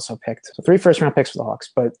 He was also picked. So 3 first-round picks for the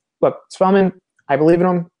Hawks. But look, Spellman, I believe in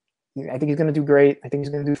him. I think he's going to do great. I think he's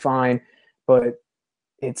going to do fine. But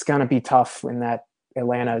it's going to be tough in that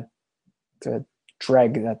Atlanta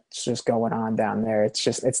dreg that's just going on down there.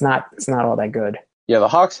 It's not all that good. Yeah, the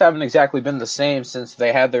Hawks haven't exactly been the same since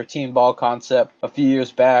they had their team ball concept a few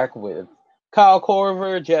years back with Kyle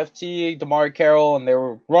Korver, Jeff Teague, DeMar Carroll, and they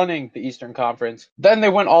were running the Eastern Conference. Then they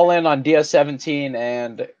went all in on DS17,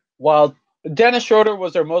 and while Dennis Schroeder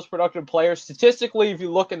was their most productive player, statistically, if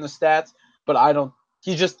you look in the stats, but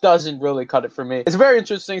he just doesn't really cut it for me. It's a very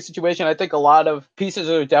interesting situation. I think a lot of pieces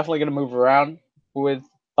are definitely going to move around with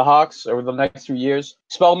the Hawks over the next few years.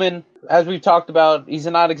 Spellman, as we've talked about, he's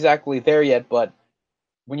not exactly there yet, but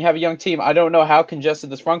when you have a young team, I don't know how congested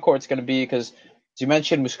this front court is going to be because, as you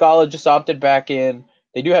mentioned, Muscala just opted back in.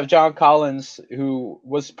 They do have John Collins, who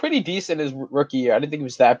was pretty decent his rookie year. I didn't think he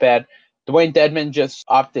was that bad. Dwayne Dedman just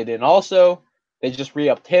opted in also. They just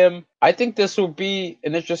re-upped him. I think this will be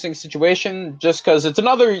an interesting situation just because it's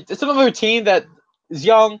another team that is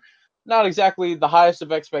young, not exactly the highest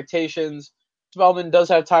of expectations. Spellman does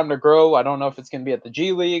have time to grow. I don't know if it's going to be at the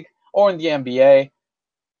G League or in the NBA.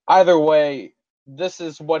 Either way, this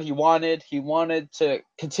is what he wanted. He wanted to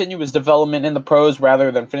continue his development in the pros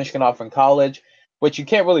rather than finishing off in college, which you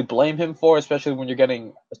can't really blame him for, especially when you're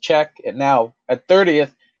getting a check. And now at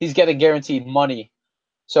 30th, he's getting guaranteed money.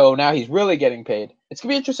 So now he's really getting paid. It's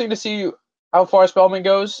going to be interesting to see how far Spellman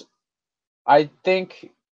goes. I think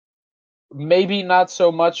maybe not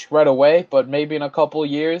so much right away, but maybe in a couple of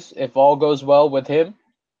years, if all goes well with him,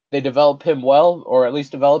 they develop him well, or at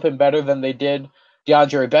least develop him better than they did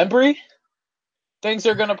DeAndre Bembry, things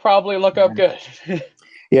are going to probably look up good.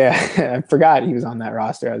 Yeah, I forgot he was on that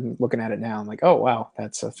roster. I'm looking at it now. I'm like, oh, wow,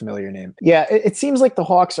 that's a familiar name. Yeah, it seems like the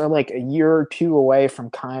Hawks are like a year or two away from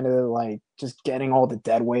kind of like just getting all the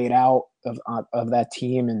dead weight out of that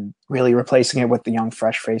team and really replacing it with the young,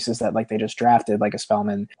 fresh faces that like they just drafted, like a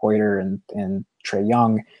Spellman, Hoyter, and Trae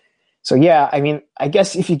Young. So, yeah, I mean, I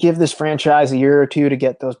guess if you give this franchise a year or two to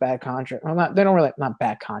get those bad contracts, well, not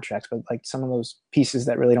bad contracts, but like some of those pieces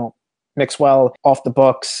that really don't mix well off the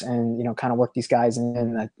books and, you know, kind of work these guys in,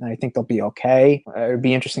 and I think they'll be okay. It would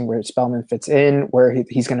be interesting where Spellman fits in, where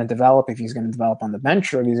he's going to develop, if he's going to develop on the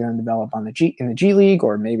bench or if he's going to develop in the G League,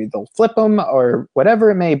 or maybe they'll flip him or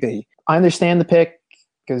whatever it may be. I understand the pick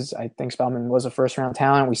because I think Spellman was a first-round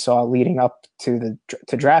talent. We saw leading up to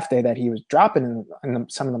draft day that he was dropping in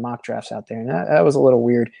some of the mock drafts out there, and that was a little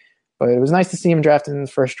weird. But it was nice to see him drafted in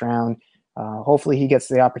the first round. Hopefully he gets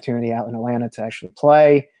the opportunity out in Atlanta to actually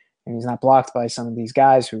play, and he's not blocked by some of these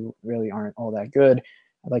guys who really aren't all that good.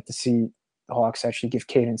 I'd like to see the Hawks actually give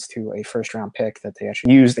cadence to a first-round pick that they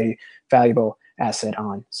actually used a valuable asset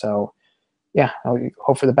on. So, yeah, I'll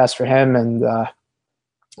hope for the best for him, and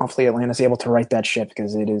hopefully Atlanta's able to right that ship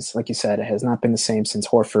because it is, like you said, it has not been the same since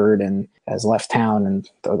Horford and has left town and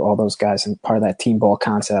all those guys and part of that team ball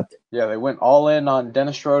concept. Yeah, they went all in on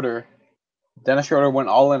Dennis Schroeder. Dennis Schroeder went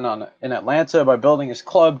all in Atlanta by building his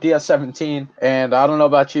club, DS17. And I don't know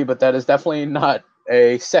about you, but that is definitely not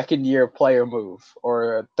a second-year player move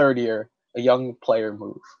or a third-year, a young player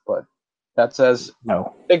move. But that says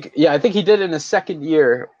no. I think he did in his second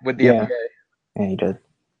year with the NBA. Yeah, he did.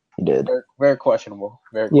 Very, very questionable.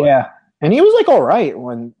 Very questionable. Yeah, and he was like all right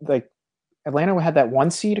when like Atlanta had that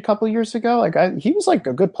 1 seed a couple of years ago. He was like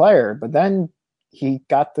a good player, but then he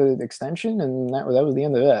got the extension, and that was the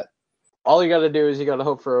end of it. All you got to do is you got to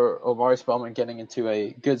hope for Omari Spellman getting into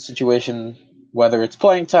a good situation, whether it's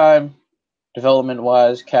playing time, development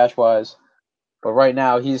wise, cash wise. But right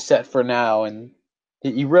now, he's set for now, and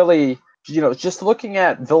he really, just looking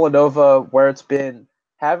at Villanova, where it's been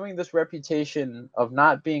having this reputation of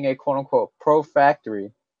not being a quote unquote pro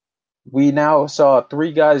factory. We now saw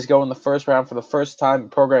 3 guys go in the first round for the first time in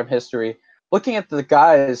program history. Looking at the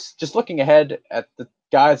guys, just looking ahead at the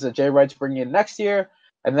guys that Jay Wright's bringing in next year,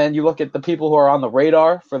 and then you look at the people who are on the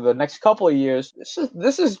radar for the next couple of years,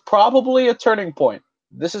 this is probably a turning point.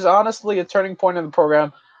 This is honestly a turning point in the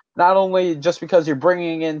program, not only just because you're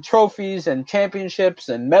bringing in trophies and championships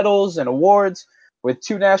and medals and awards with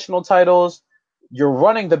 2 national titles, you're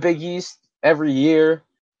running the Big East every year,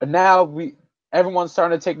 and now everyone's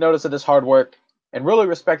starting to take notice of this hard work and really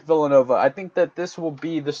respect Villanova. I think that this will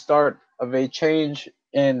be the start of a change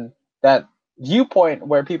in that viewpoint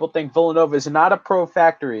where people think Villanova is not a pro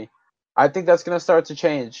factory. I think that's going to start to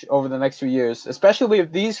change over the next few years, especially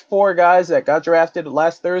if these 4 guys that got drafted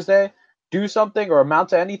last Thursday do something or amount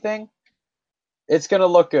to anything. It's going to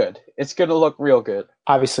look good. It's going to look real good.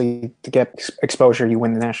 Obviously, to get exposure, you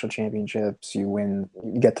win the national championships, you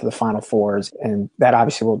get to the Final Fours, and that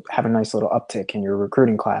obviously will have a nice little uptick in your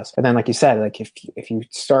recruiting class. And then, like you said, like if you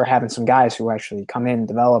start having some guys who actually come in,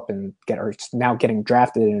 develop, and are now getting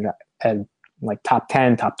drafted and like top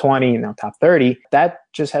 10, top 20, and now top 30, that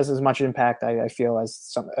just has as much impact, I feel,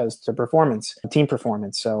 as to performance, team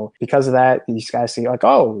performance. So because of that, these guys see like,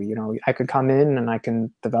 oh, I could come in and I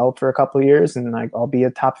can develop for a couple of years and I'll be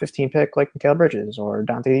a top 15 pick like Mikal Bridges or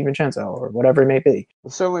Dante DiVincenzo or whatever it may be.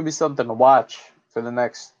 It'll certainly be something to watch for the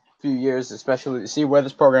next few years, especially to see where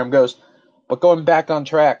this program goes. But going back on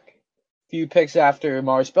track, a few picks after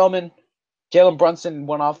Omari Spellman, Jalen Brunson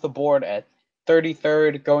went off the board at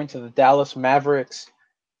 33rd, going to the Dallas Mavericks.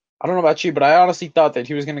 I don't know about you, but I honestly thought that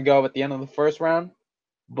he was going to go at the end of the first round.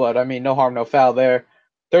 But, I mean, no harm, no foul there.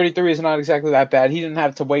 33 is not exactly that bad. He didn't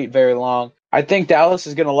have to wait very long. I think Dallas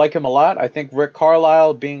is going to like him a lot. I think Rick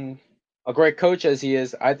Carlisle, being a great coach as he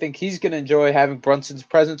is, I think he's going to enjoy having Brunson's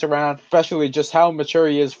presence around, especially just how mature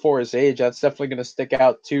he is for his age. That's definitely going to stick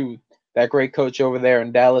out to that great coach over there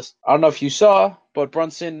in Dallas. I don't know if you saw, but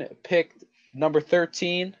Brunson picked number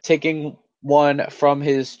 13, taking one from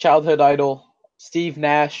his childhood idol, Steve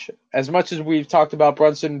Nash. As much as we've talked about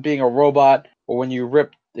Brunson being a robot, or when you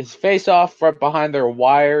rip his face off right behind their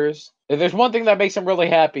wires, if there's one thing that makes him really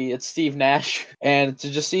happy, it's Steve Nash. And to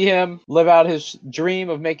just see him live out his dream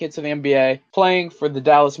of making it to the NBA, playing for the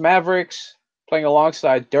Dallas Mavericks, playing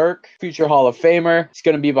alongside Dirk, future Hall of Famer. He's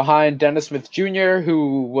going to be behind Dennis Smith Jr.,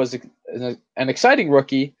 who was an exciting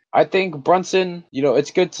rookie. I think Brunson,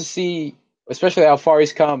 it's good to see, especially how far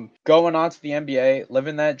he's come, going on to the NBA,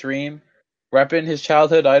 living that dream, repping his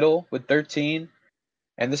childhood idol with 13,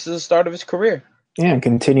 and this is the start of his career. Yeah, and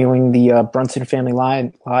continuing the Brunson family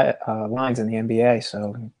lines in the NBA.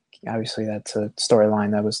 So obviously that's a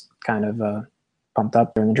storyline that was kind of pumped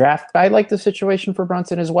up during the draft. I like the situation for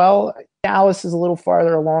Brunson as well. Dallas is a little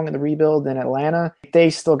farther along in the rebuild than Atlanta. They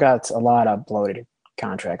still got a lot of bloated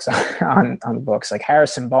contracts on the books, like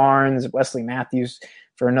Harrison Barnes, Wesley Matthews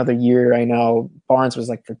for another year. I know Barnes was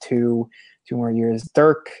like for two more years.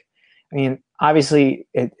 Dirk, I mean, obviously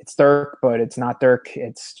it's Dirk, but it's not Dirk.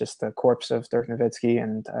 It's just the corpse of Dirk Nowitzki.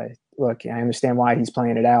 And I understand why he's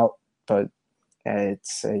playing it out, but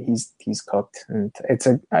he's cooked. And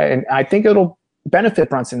I think it'll benefit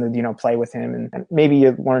Brunson to play with him and maybe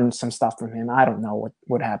you learn some stuff from him. I don't know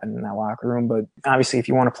what happened in that locker room, but obviously if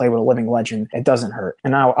you want to play with a living legend, it doesn't hurt.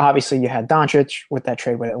 And now obviously you had Doncic with that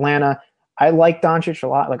trade with Atlanta. I like Doncic a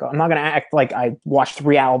lot. Like, I'm not going to act like I watched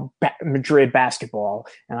Real Madrid basketball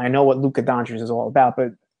and I know what Luka Doncic is all about,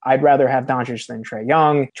 but I'd rather have Doncic than Trae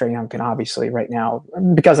Young. Trae Young can obviously right now,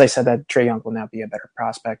 because I said that Trae Young will now be a better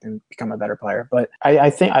prospect and become a better player. But I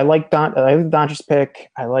think I like Doncic's pick.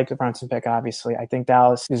 I like the Brunson pick, obviously. I think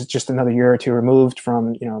Dallas is just another year or two removed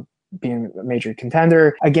from, being a major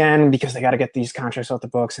contender again, because they got to get these contracts off the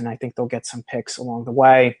books. And I think they'll get some picks along the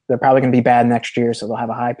way. They're probably going to be bad next year, so they'll have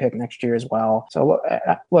a high pick next year as well. So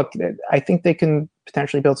look, I think they can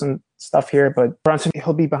potentially build some stuff here, but Brunson,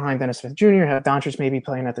 he'll be behind Dennis Smith Jr., have Doncic maybe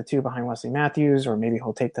playing at the 2 behind Wesley Matthews, or maybe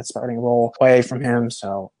he'll take that starting role away from him.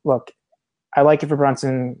 So look, I like it for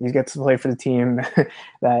Brunson. He gets to play for the team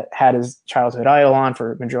that had his childhood idol on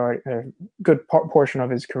for a good portion of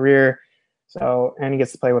his career. So, and he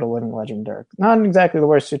gets to play with a living legend, Dirk. Not exactly the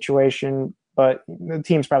worst situation, but the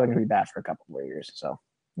team's probably going to be bad for a couple more years. So,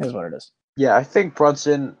 it is what it is. Yeah, I think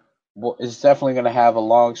Brunson is definitely going to have a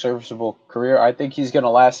long, serviceable career. I think he's going to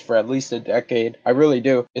last for at least a decade. I really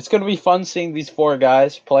do. It's going to be fun seeing these four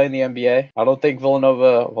guys play in the NBA. I don't think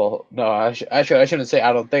Villanova. Well, no, I shouldn't say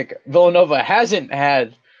I don't think Villanova hasn't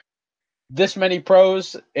had this many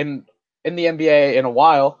pros in the NBA in a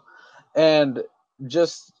while, and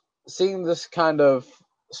just seeing this kind of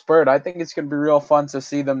spurt, I think it's going to be real fun to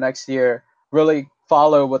see them next year really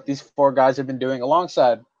follow what these four guys have been doing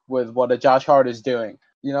alongside with what a Josh Hart is doing.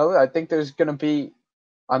 I think there's going to be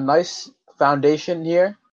a nice foundation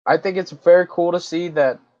here. I think it's very cool to see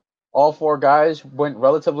that all four guys went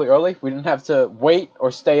relatively early. We didn't have to wait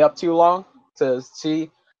or stay up too long to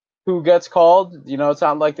see who gets called. It's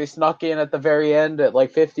not like they snuck in at the very end at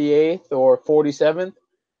like 58th or 47th.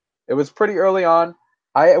 It was pretty early on.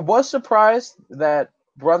 I was surprised that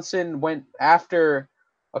Brunson went after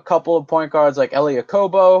a couple of point guards like Elie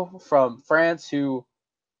Okobo from France, who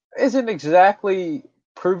isn't exactly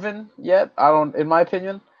proven yet, in my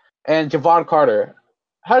opinion, and Javon Carter.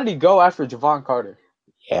 How did he go after Javon Carter?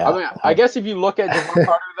 Yeah. I mean, I guess if you look at Javon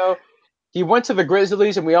Carter, though, he went to the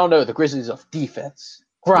Grizzlies, and we all know the Grizzlies of defense.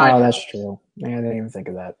 Grind. Oh, that's true. Yeah, I didn't even think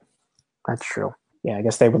of that. That's true. Yeah, I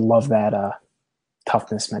guess they would love that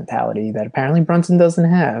toughness mentality that apparently Brunson doesn't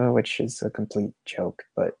have, which is a complete joke.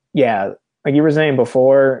 But yeah, like you were saying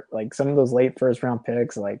before, like some of those late first round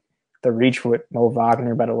picks, like the reach with Mo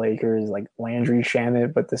Wagner by the Lakers, like Landry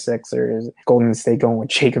Shamet with the Sixers, Golden State going with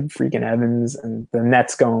Jacob freaking Evans, and the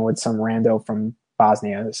Nets going with some rando from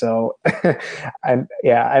Bosnia. So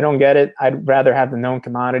I don't get it. I'd rather have the known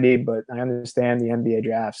commodity, but I understand the NBA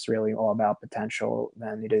draft's really all about potential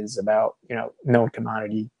than it is about, known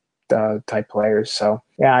commodity type players. So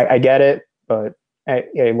yeah, I get it, but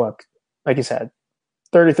hey, look, like you said,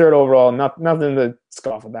 33rd overall, nothing to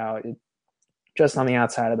scoff about. Just on the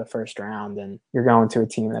outside of the first round, and you're going to a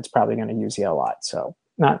team that's probably going to use you a lot. So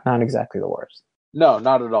not exactly the worst. No,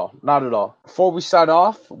 not at all. Not at all. Before we sign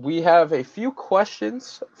off, we have a few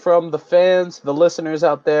questions from the fans, the listeners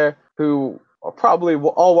out there who are probably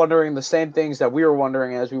all wondering the same things that we were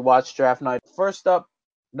wondering as we watched draft night. First up,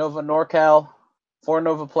 Nova NorCal, 4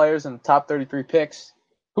 Nova players in the top 33 picks.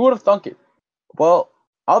 Who would have thunk it? Well,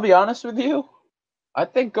 I'll be honest with you. I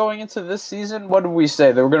think going into this season, what did we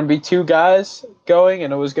say? There were going to be 2 guys going,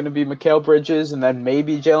 and it was going to be Mikal Bridges and then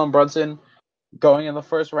maybe Jalen Brunson going in the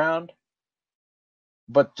first round.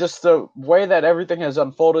 But just the way that everything has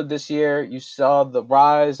unfolded this year, you saw the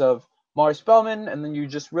rise of Mari Spellman, and then you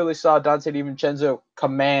just really saw Donte DiVincenzo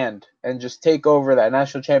command and just take over that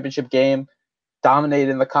national championship game, dominate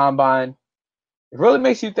in the combine. It really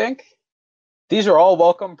makes you think. These are all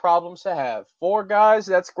welcome problems to have. 4 guys,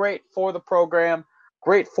 that's great for the program.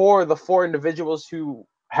 Great for the 4 individuals who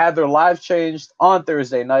had their lives changed on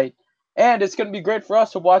Thursday night. And it's going to be great for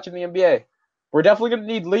us to watch in the NBA. We're definitely going to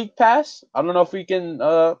need League Pass. I don't know if we can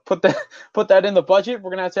put that in the budget. We're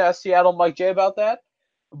going to have to ask Seattle Mike J about that.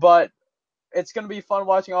 But it's going to be fun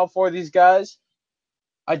watching all 4 of these guys.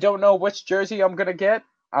 I don't know which jersey I'm going to get.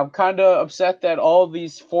 I'm kind of upset that all of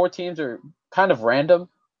these 4 teams are kind of random.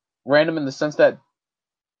 Random in the sense that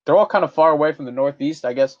they're all kind of far away from the Northeast,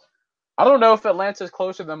 I guess. I don't know if Atlanta's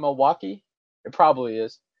closer than Milwaukee. It probably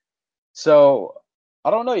is. So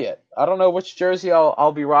I don't know yet. I don't know which jersey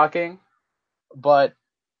I'll be rocking, but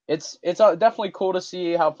it's definitely cool to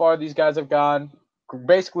see how far these guys have gone.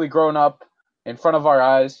 Basically grown up in front of our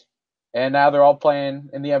eyes, and now they're all playing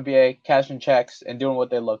in the NBA, cashing checks, and doing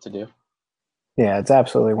what they love to do. Yeah, it's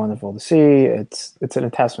absolutely wonderful to see. It's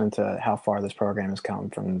an testament to how far this program has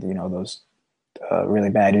come from those really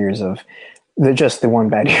bad years of the one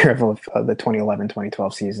bad year of the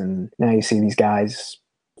 2011-2012 season. Now you see these guys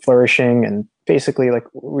flourishing, and basically, like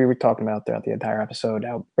we were talking about throughout the entire episode,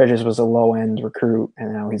 how Bridges was a low-end recruit,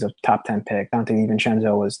 and now he's a top 10 pick. Donte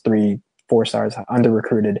DiVincenzo was 3-4 stars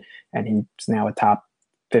under-recruited, and he's now a top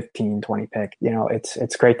 15, 20 pick.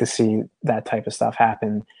 It's great to see that type of stuff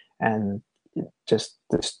happen, and just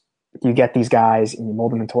you get these guys and you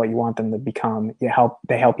mold them into what you want them to become. They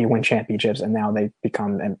help you win championships, and now they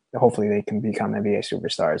become, and hopefully they can become NBA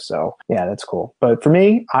superstars. So yeah, that's cool. But for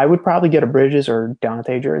me, I would probably get a Bridges or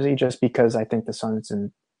Donte jersey just because I think the Suns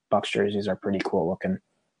and Bucks jerseys are pretty cool looking.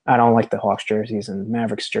 I don't like the Hawks jerseys, and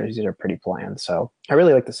Mavericks jerseys are pretty bland. So I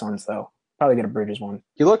really like the Suns though. Probably get a Bridges one.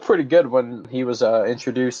 He looked pretty good when he was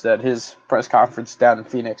introduced at his press conference down in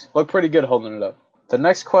Phoenix. Looked pretty good holding it up. The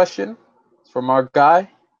next question from our guy,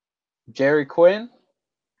 Jerry Quinn.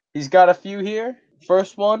 He's got a few here.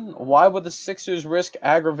 First one, why would the Sixers risk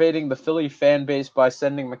aggravating the Philly fan base by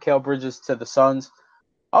sending Mikal Bridges to the Suns?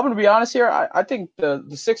 I'm going to be honest here. I think the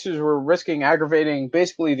Sixers were risking aggravating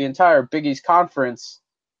basically the entire Big East Conference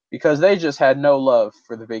because they just had no love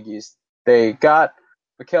for the Big East. They got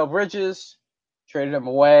Mikal Bridges, traded him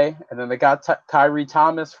away, and then they got Kyrie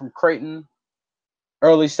Thomas from Creighton,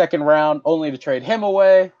 early second round, only to trade him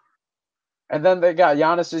away. And then they got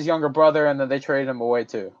Giannis's younger brother, and then they traded him away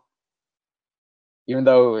too. Even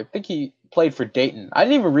though I think he played for Dayton. I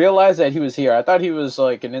didn't even realize that he was here. I thought he was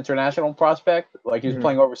like an international prospect, like he was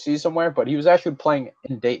playing overseas somewhere, but he was actually playing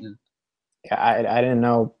in Dayton. Yeah, I didn't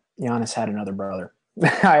know Giannis had another brother.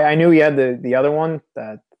 I knew he had the other one.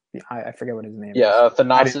 That I forget what his name is. Yeah,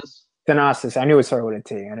 Thanasis. Thanasis. I knew it started with a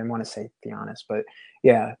T. I didn't want to say Giannis, but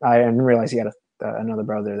yeah, I didn't realize he had another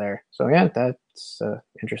brother there. So yeah, that's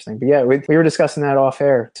interesting. But yeah, we were discussing that off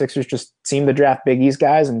air. Sixers just seem to draft Big East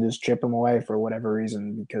guys and just chip them away for whatever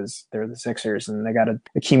reason because they're the Sixers and they got to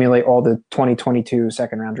accumulate all the 2022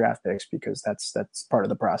 second round draft picks because that's part of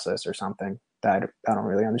the process or something. That I don't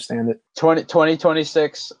really understand it.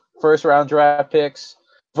 2026 first round draft picks,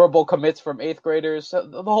 verbal commits from 8th graders,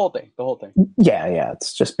 the whole thing. Yeah,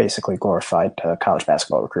 it's just basically glorified college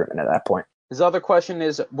basketball recruitment at that point. His other question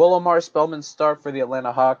is, will Omar Spellman start for the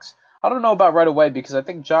Atlanta Hawks? I don't know about right away because I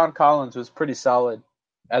think John Collins was pretty solid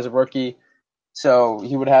as a rookie, so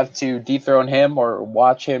he would have to dethrone him or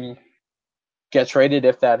watch him get traded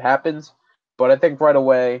if that happens. But I think right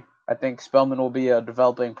away, I think Spellman will be a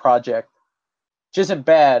developing project, which isn't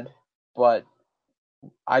bad, but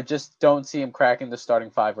I just don't see him cracking the starting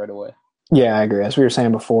 5 right away. Yeah, I agree. As we were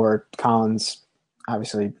saying before, Collins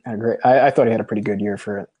obviously had a great. I thought he had a pretty good year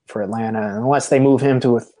for Atlanta, unless they move him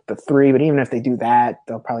to the 3. But even if they do that,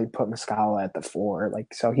 they'll probably put Muscala at the 4.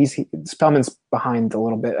 So Spellman's behind a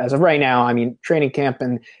little bit as of right now. I mean, training camp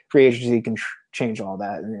and free agency can change all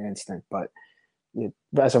that in an instant. But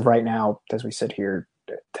as of right now, as we sit here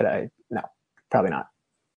today, no, probably not.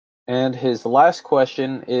 And his last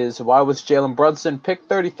question is, why was Jalen Brunson picked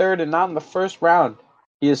 33rd and not in the first round?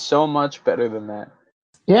 He is so much better than that.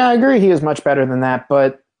 Yeah, I agree. He is much better than that.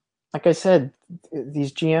 But like I said,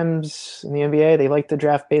 these GMs in the NBA, they like to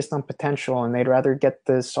draft based on potential, and they'd rather get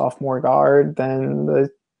the sophomore guard than the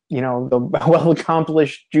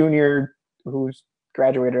well-accomplished junior who's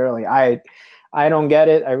graduated early. I don't get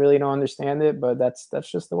it. I really don't understand it, but that's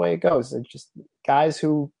just the way it goes. It's just guys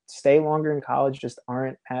who stay longer in college just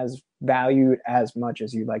aren't as valued as much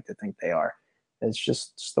as you'd like to think they are. It's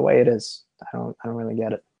just the way it is. I don't really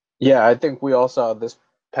get it. Yeah, I think we all saw this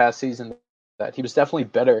past season that he was definitely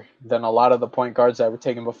better than a lot of the point guards that were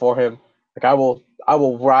taken before him. Like I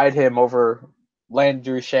will ride him over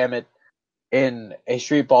Landry Shamet in a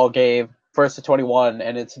street ball game, 1st to 21,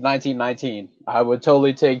 and it's 1919. I would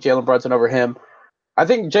totally take Jalen Brunson over him. I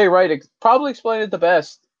think Jay Wright probably explained it the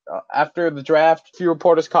best. After the draft, a few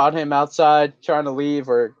reporters caught him outside trying to leave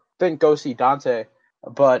or think go see Dante.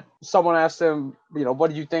 But someone asked him, what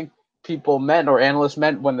do you think people meant or analysts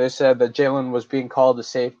meant when they said that Jalen was being called a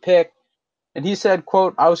safe pick? And he said,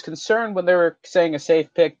 quote, I was concerned when they were saying a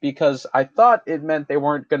safe pick because I thought it meant they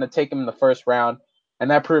weren't going to take him in the first round,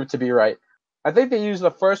 and that proved to be right. I think they use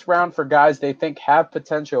the first round for guys they think have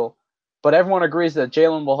potential, but everyone agrees that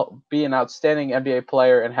Jalen will be an outstanding NBA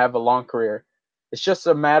player and have a long career. It's just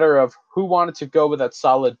a matter of who wanted to go with that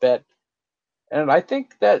solid bet. And I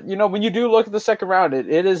think that, when you do look at the second round,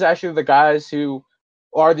 it is actually the guys who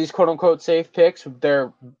are these quote-unquote safe picks.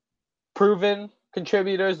 They're proven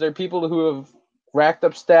contributors. They're people who have racked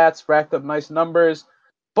up stats, racked up nice numbers,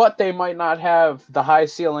 but they might not have the high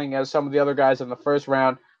ceiling as some of the other guys in the first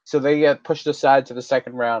round, so they get pushed aside to the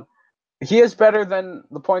second round. He is better than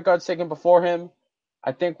the point guards taken before him.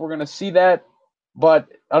 I think we're going to see that, but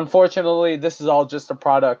unfortunately, this is all just a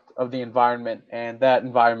product of the environment, and that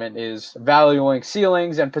environment is valuing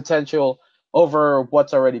ceilings and potential over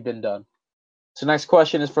what's already been done. So next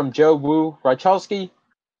question is from Joe Wu Rychalski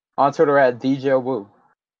on Twitter at DJ Wu.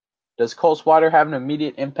 Does Cole Swider have an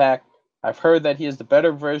immediate impact? I've heard that he is the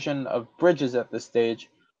better version of Bridges at this stage.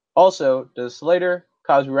 Also, does Slater,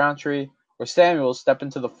 Cosby Roundtree, or Samuels step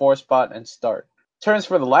into the 4 spot and start? In terms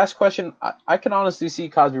for the last question, I can honestly see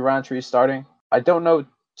Cosby Roundtree starting. I don't know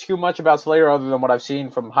too much about Slater other than what I've seen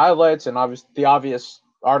from highlights and the obvious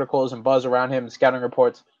articles and buzz around him and scouting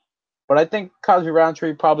reports. But I think Cosby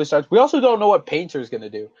Roundtree probably starts. We also don't know what Painter's going to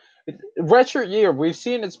do. Redshirt year, we've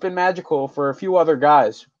seen it's been magical for a few other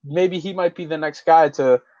guys. Maybe he might be the next guy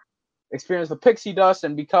to experience the pixie dust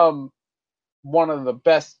and become one of the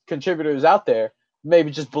best contributors out there.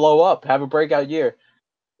 Maybe just blow up, have a breakout year.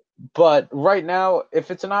 But right now,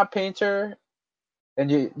 if it's not Painter,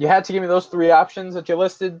 and you had to give me those 3 options that you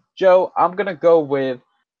listed, Joe, I'm going to go with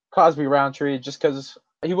Cosby Roundtree just because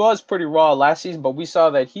he was pretty raw last season, but we saw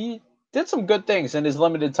that he did some good things in his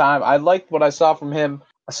limited time. I liked what I saw from him.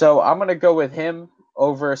 So I'm going to go with him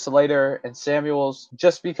over Slater and Samuels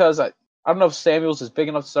just because I don't know if Samuels is big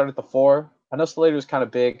enough to start at the 4. I know Slater is kind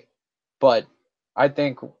of big, but I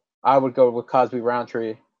think I would go with Cosby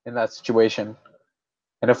Roundtree in that situation.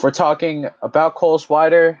 And if we're talking about Cole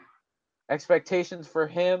Swider, expectations for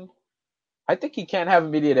him, I think he can have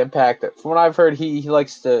immediate impact. From what I've heard, he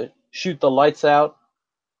likes to shoot the lights out.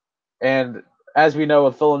 And as we know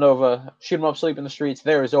with Villanova, shoot 'em up, sleep in the streets,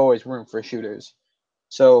 there is always room for shooters.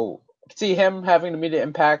 So I can see him having an immediate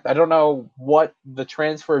impact. I don't know what the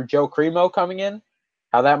transfer of Joe Cremo coming in,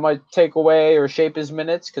 how that might take away or shape his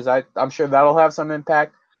minutes, because I'm sure that'll have some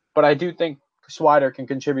impact. But I do think Swider can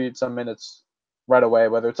contribute some minutes right away,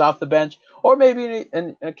 whether it's off the bench or maybe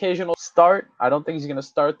an occasional start. I don't think he's going to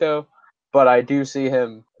start, though, but I do see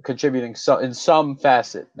him contributing in some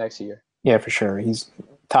facet next year. Yeah, for sure. He's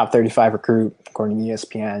top 35 recruit according to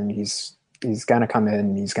ESPN. He's going to come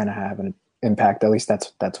in. He's going to have an impact. At least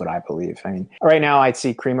that's what I believe. I mean, right now I'd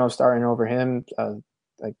see Cremo starting over him.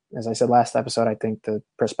 Like as I said last episode, I think the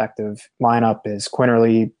prospective lineup is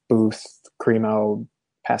Quinterly, Booth, Cremo,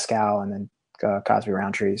 Pascal, and then Cosby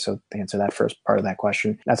Roundtree. So to answer that first part of that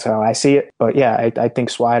question, that's how I see it. But yeah, I think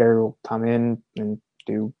Swider will come in and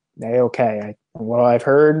do okay. What I've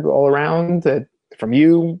heard all around that from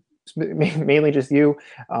you, mainly just you,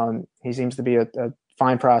 he seems to be a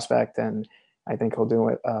fine prospect, and I think he'll do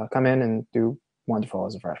it. Come in and do wonderful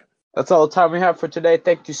as a freshman. That's all the time we have for today.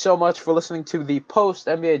 Thank you so much for listening to the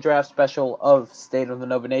post-NBA draft special of State of the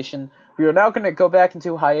Nova Nation. We are now going to go back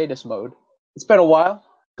into hiatus mode. It's been a while.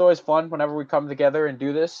 It's always fun whenever we come together and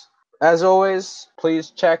do this. As always,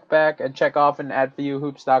 please check back and check often at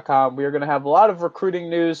VUHoops.com. We are going to have a lot of recruiting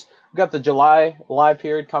news. We've got the July live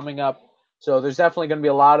period coming up, so there's definitely going to be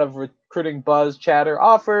a lot of recruiting buzz, chatter,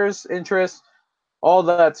 offers, interest, all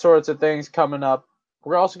that sorts of things coming up.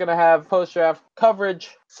 We're also going to have post-draft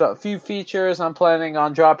coverage, so a few features. I'm planning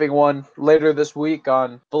on dropping one later this week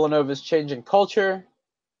on Villanova's changing culture.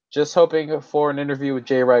 Just hoping for an interview with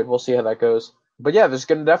Jay Wright. We'll see how that goes. But yeah, there's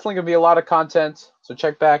definitely going to be a lot of content, so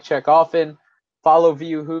check back, check often. Follow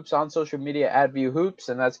VU Hoops on social media at VU Hoops,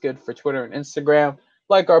 and that's good for Twitter and Instagram.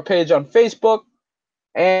 Like our page on Facebook,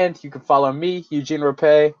 and you can follow me, Eugene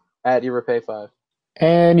Rapay, at eRapay5.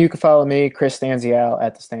 And you can follow me, Chris Stanzial,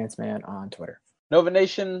 at the Stanceman on Twitter. Nova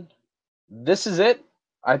Nation, this is it.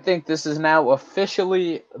 I think this is now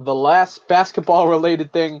officially the last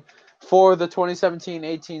basketball-related thing for the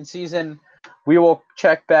 2017-18 season. We will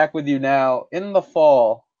check back with you now in the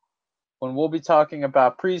fall when we'll be talking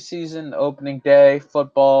about preseason, opening day,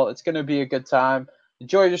 football. It's going to be a good time.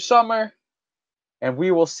 Enjoy your summer, and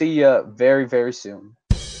we will see you very, very soon.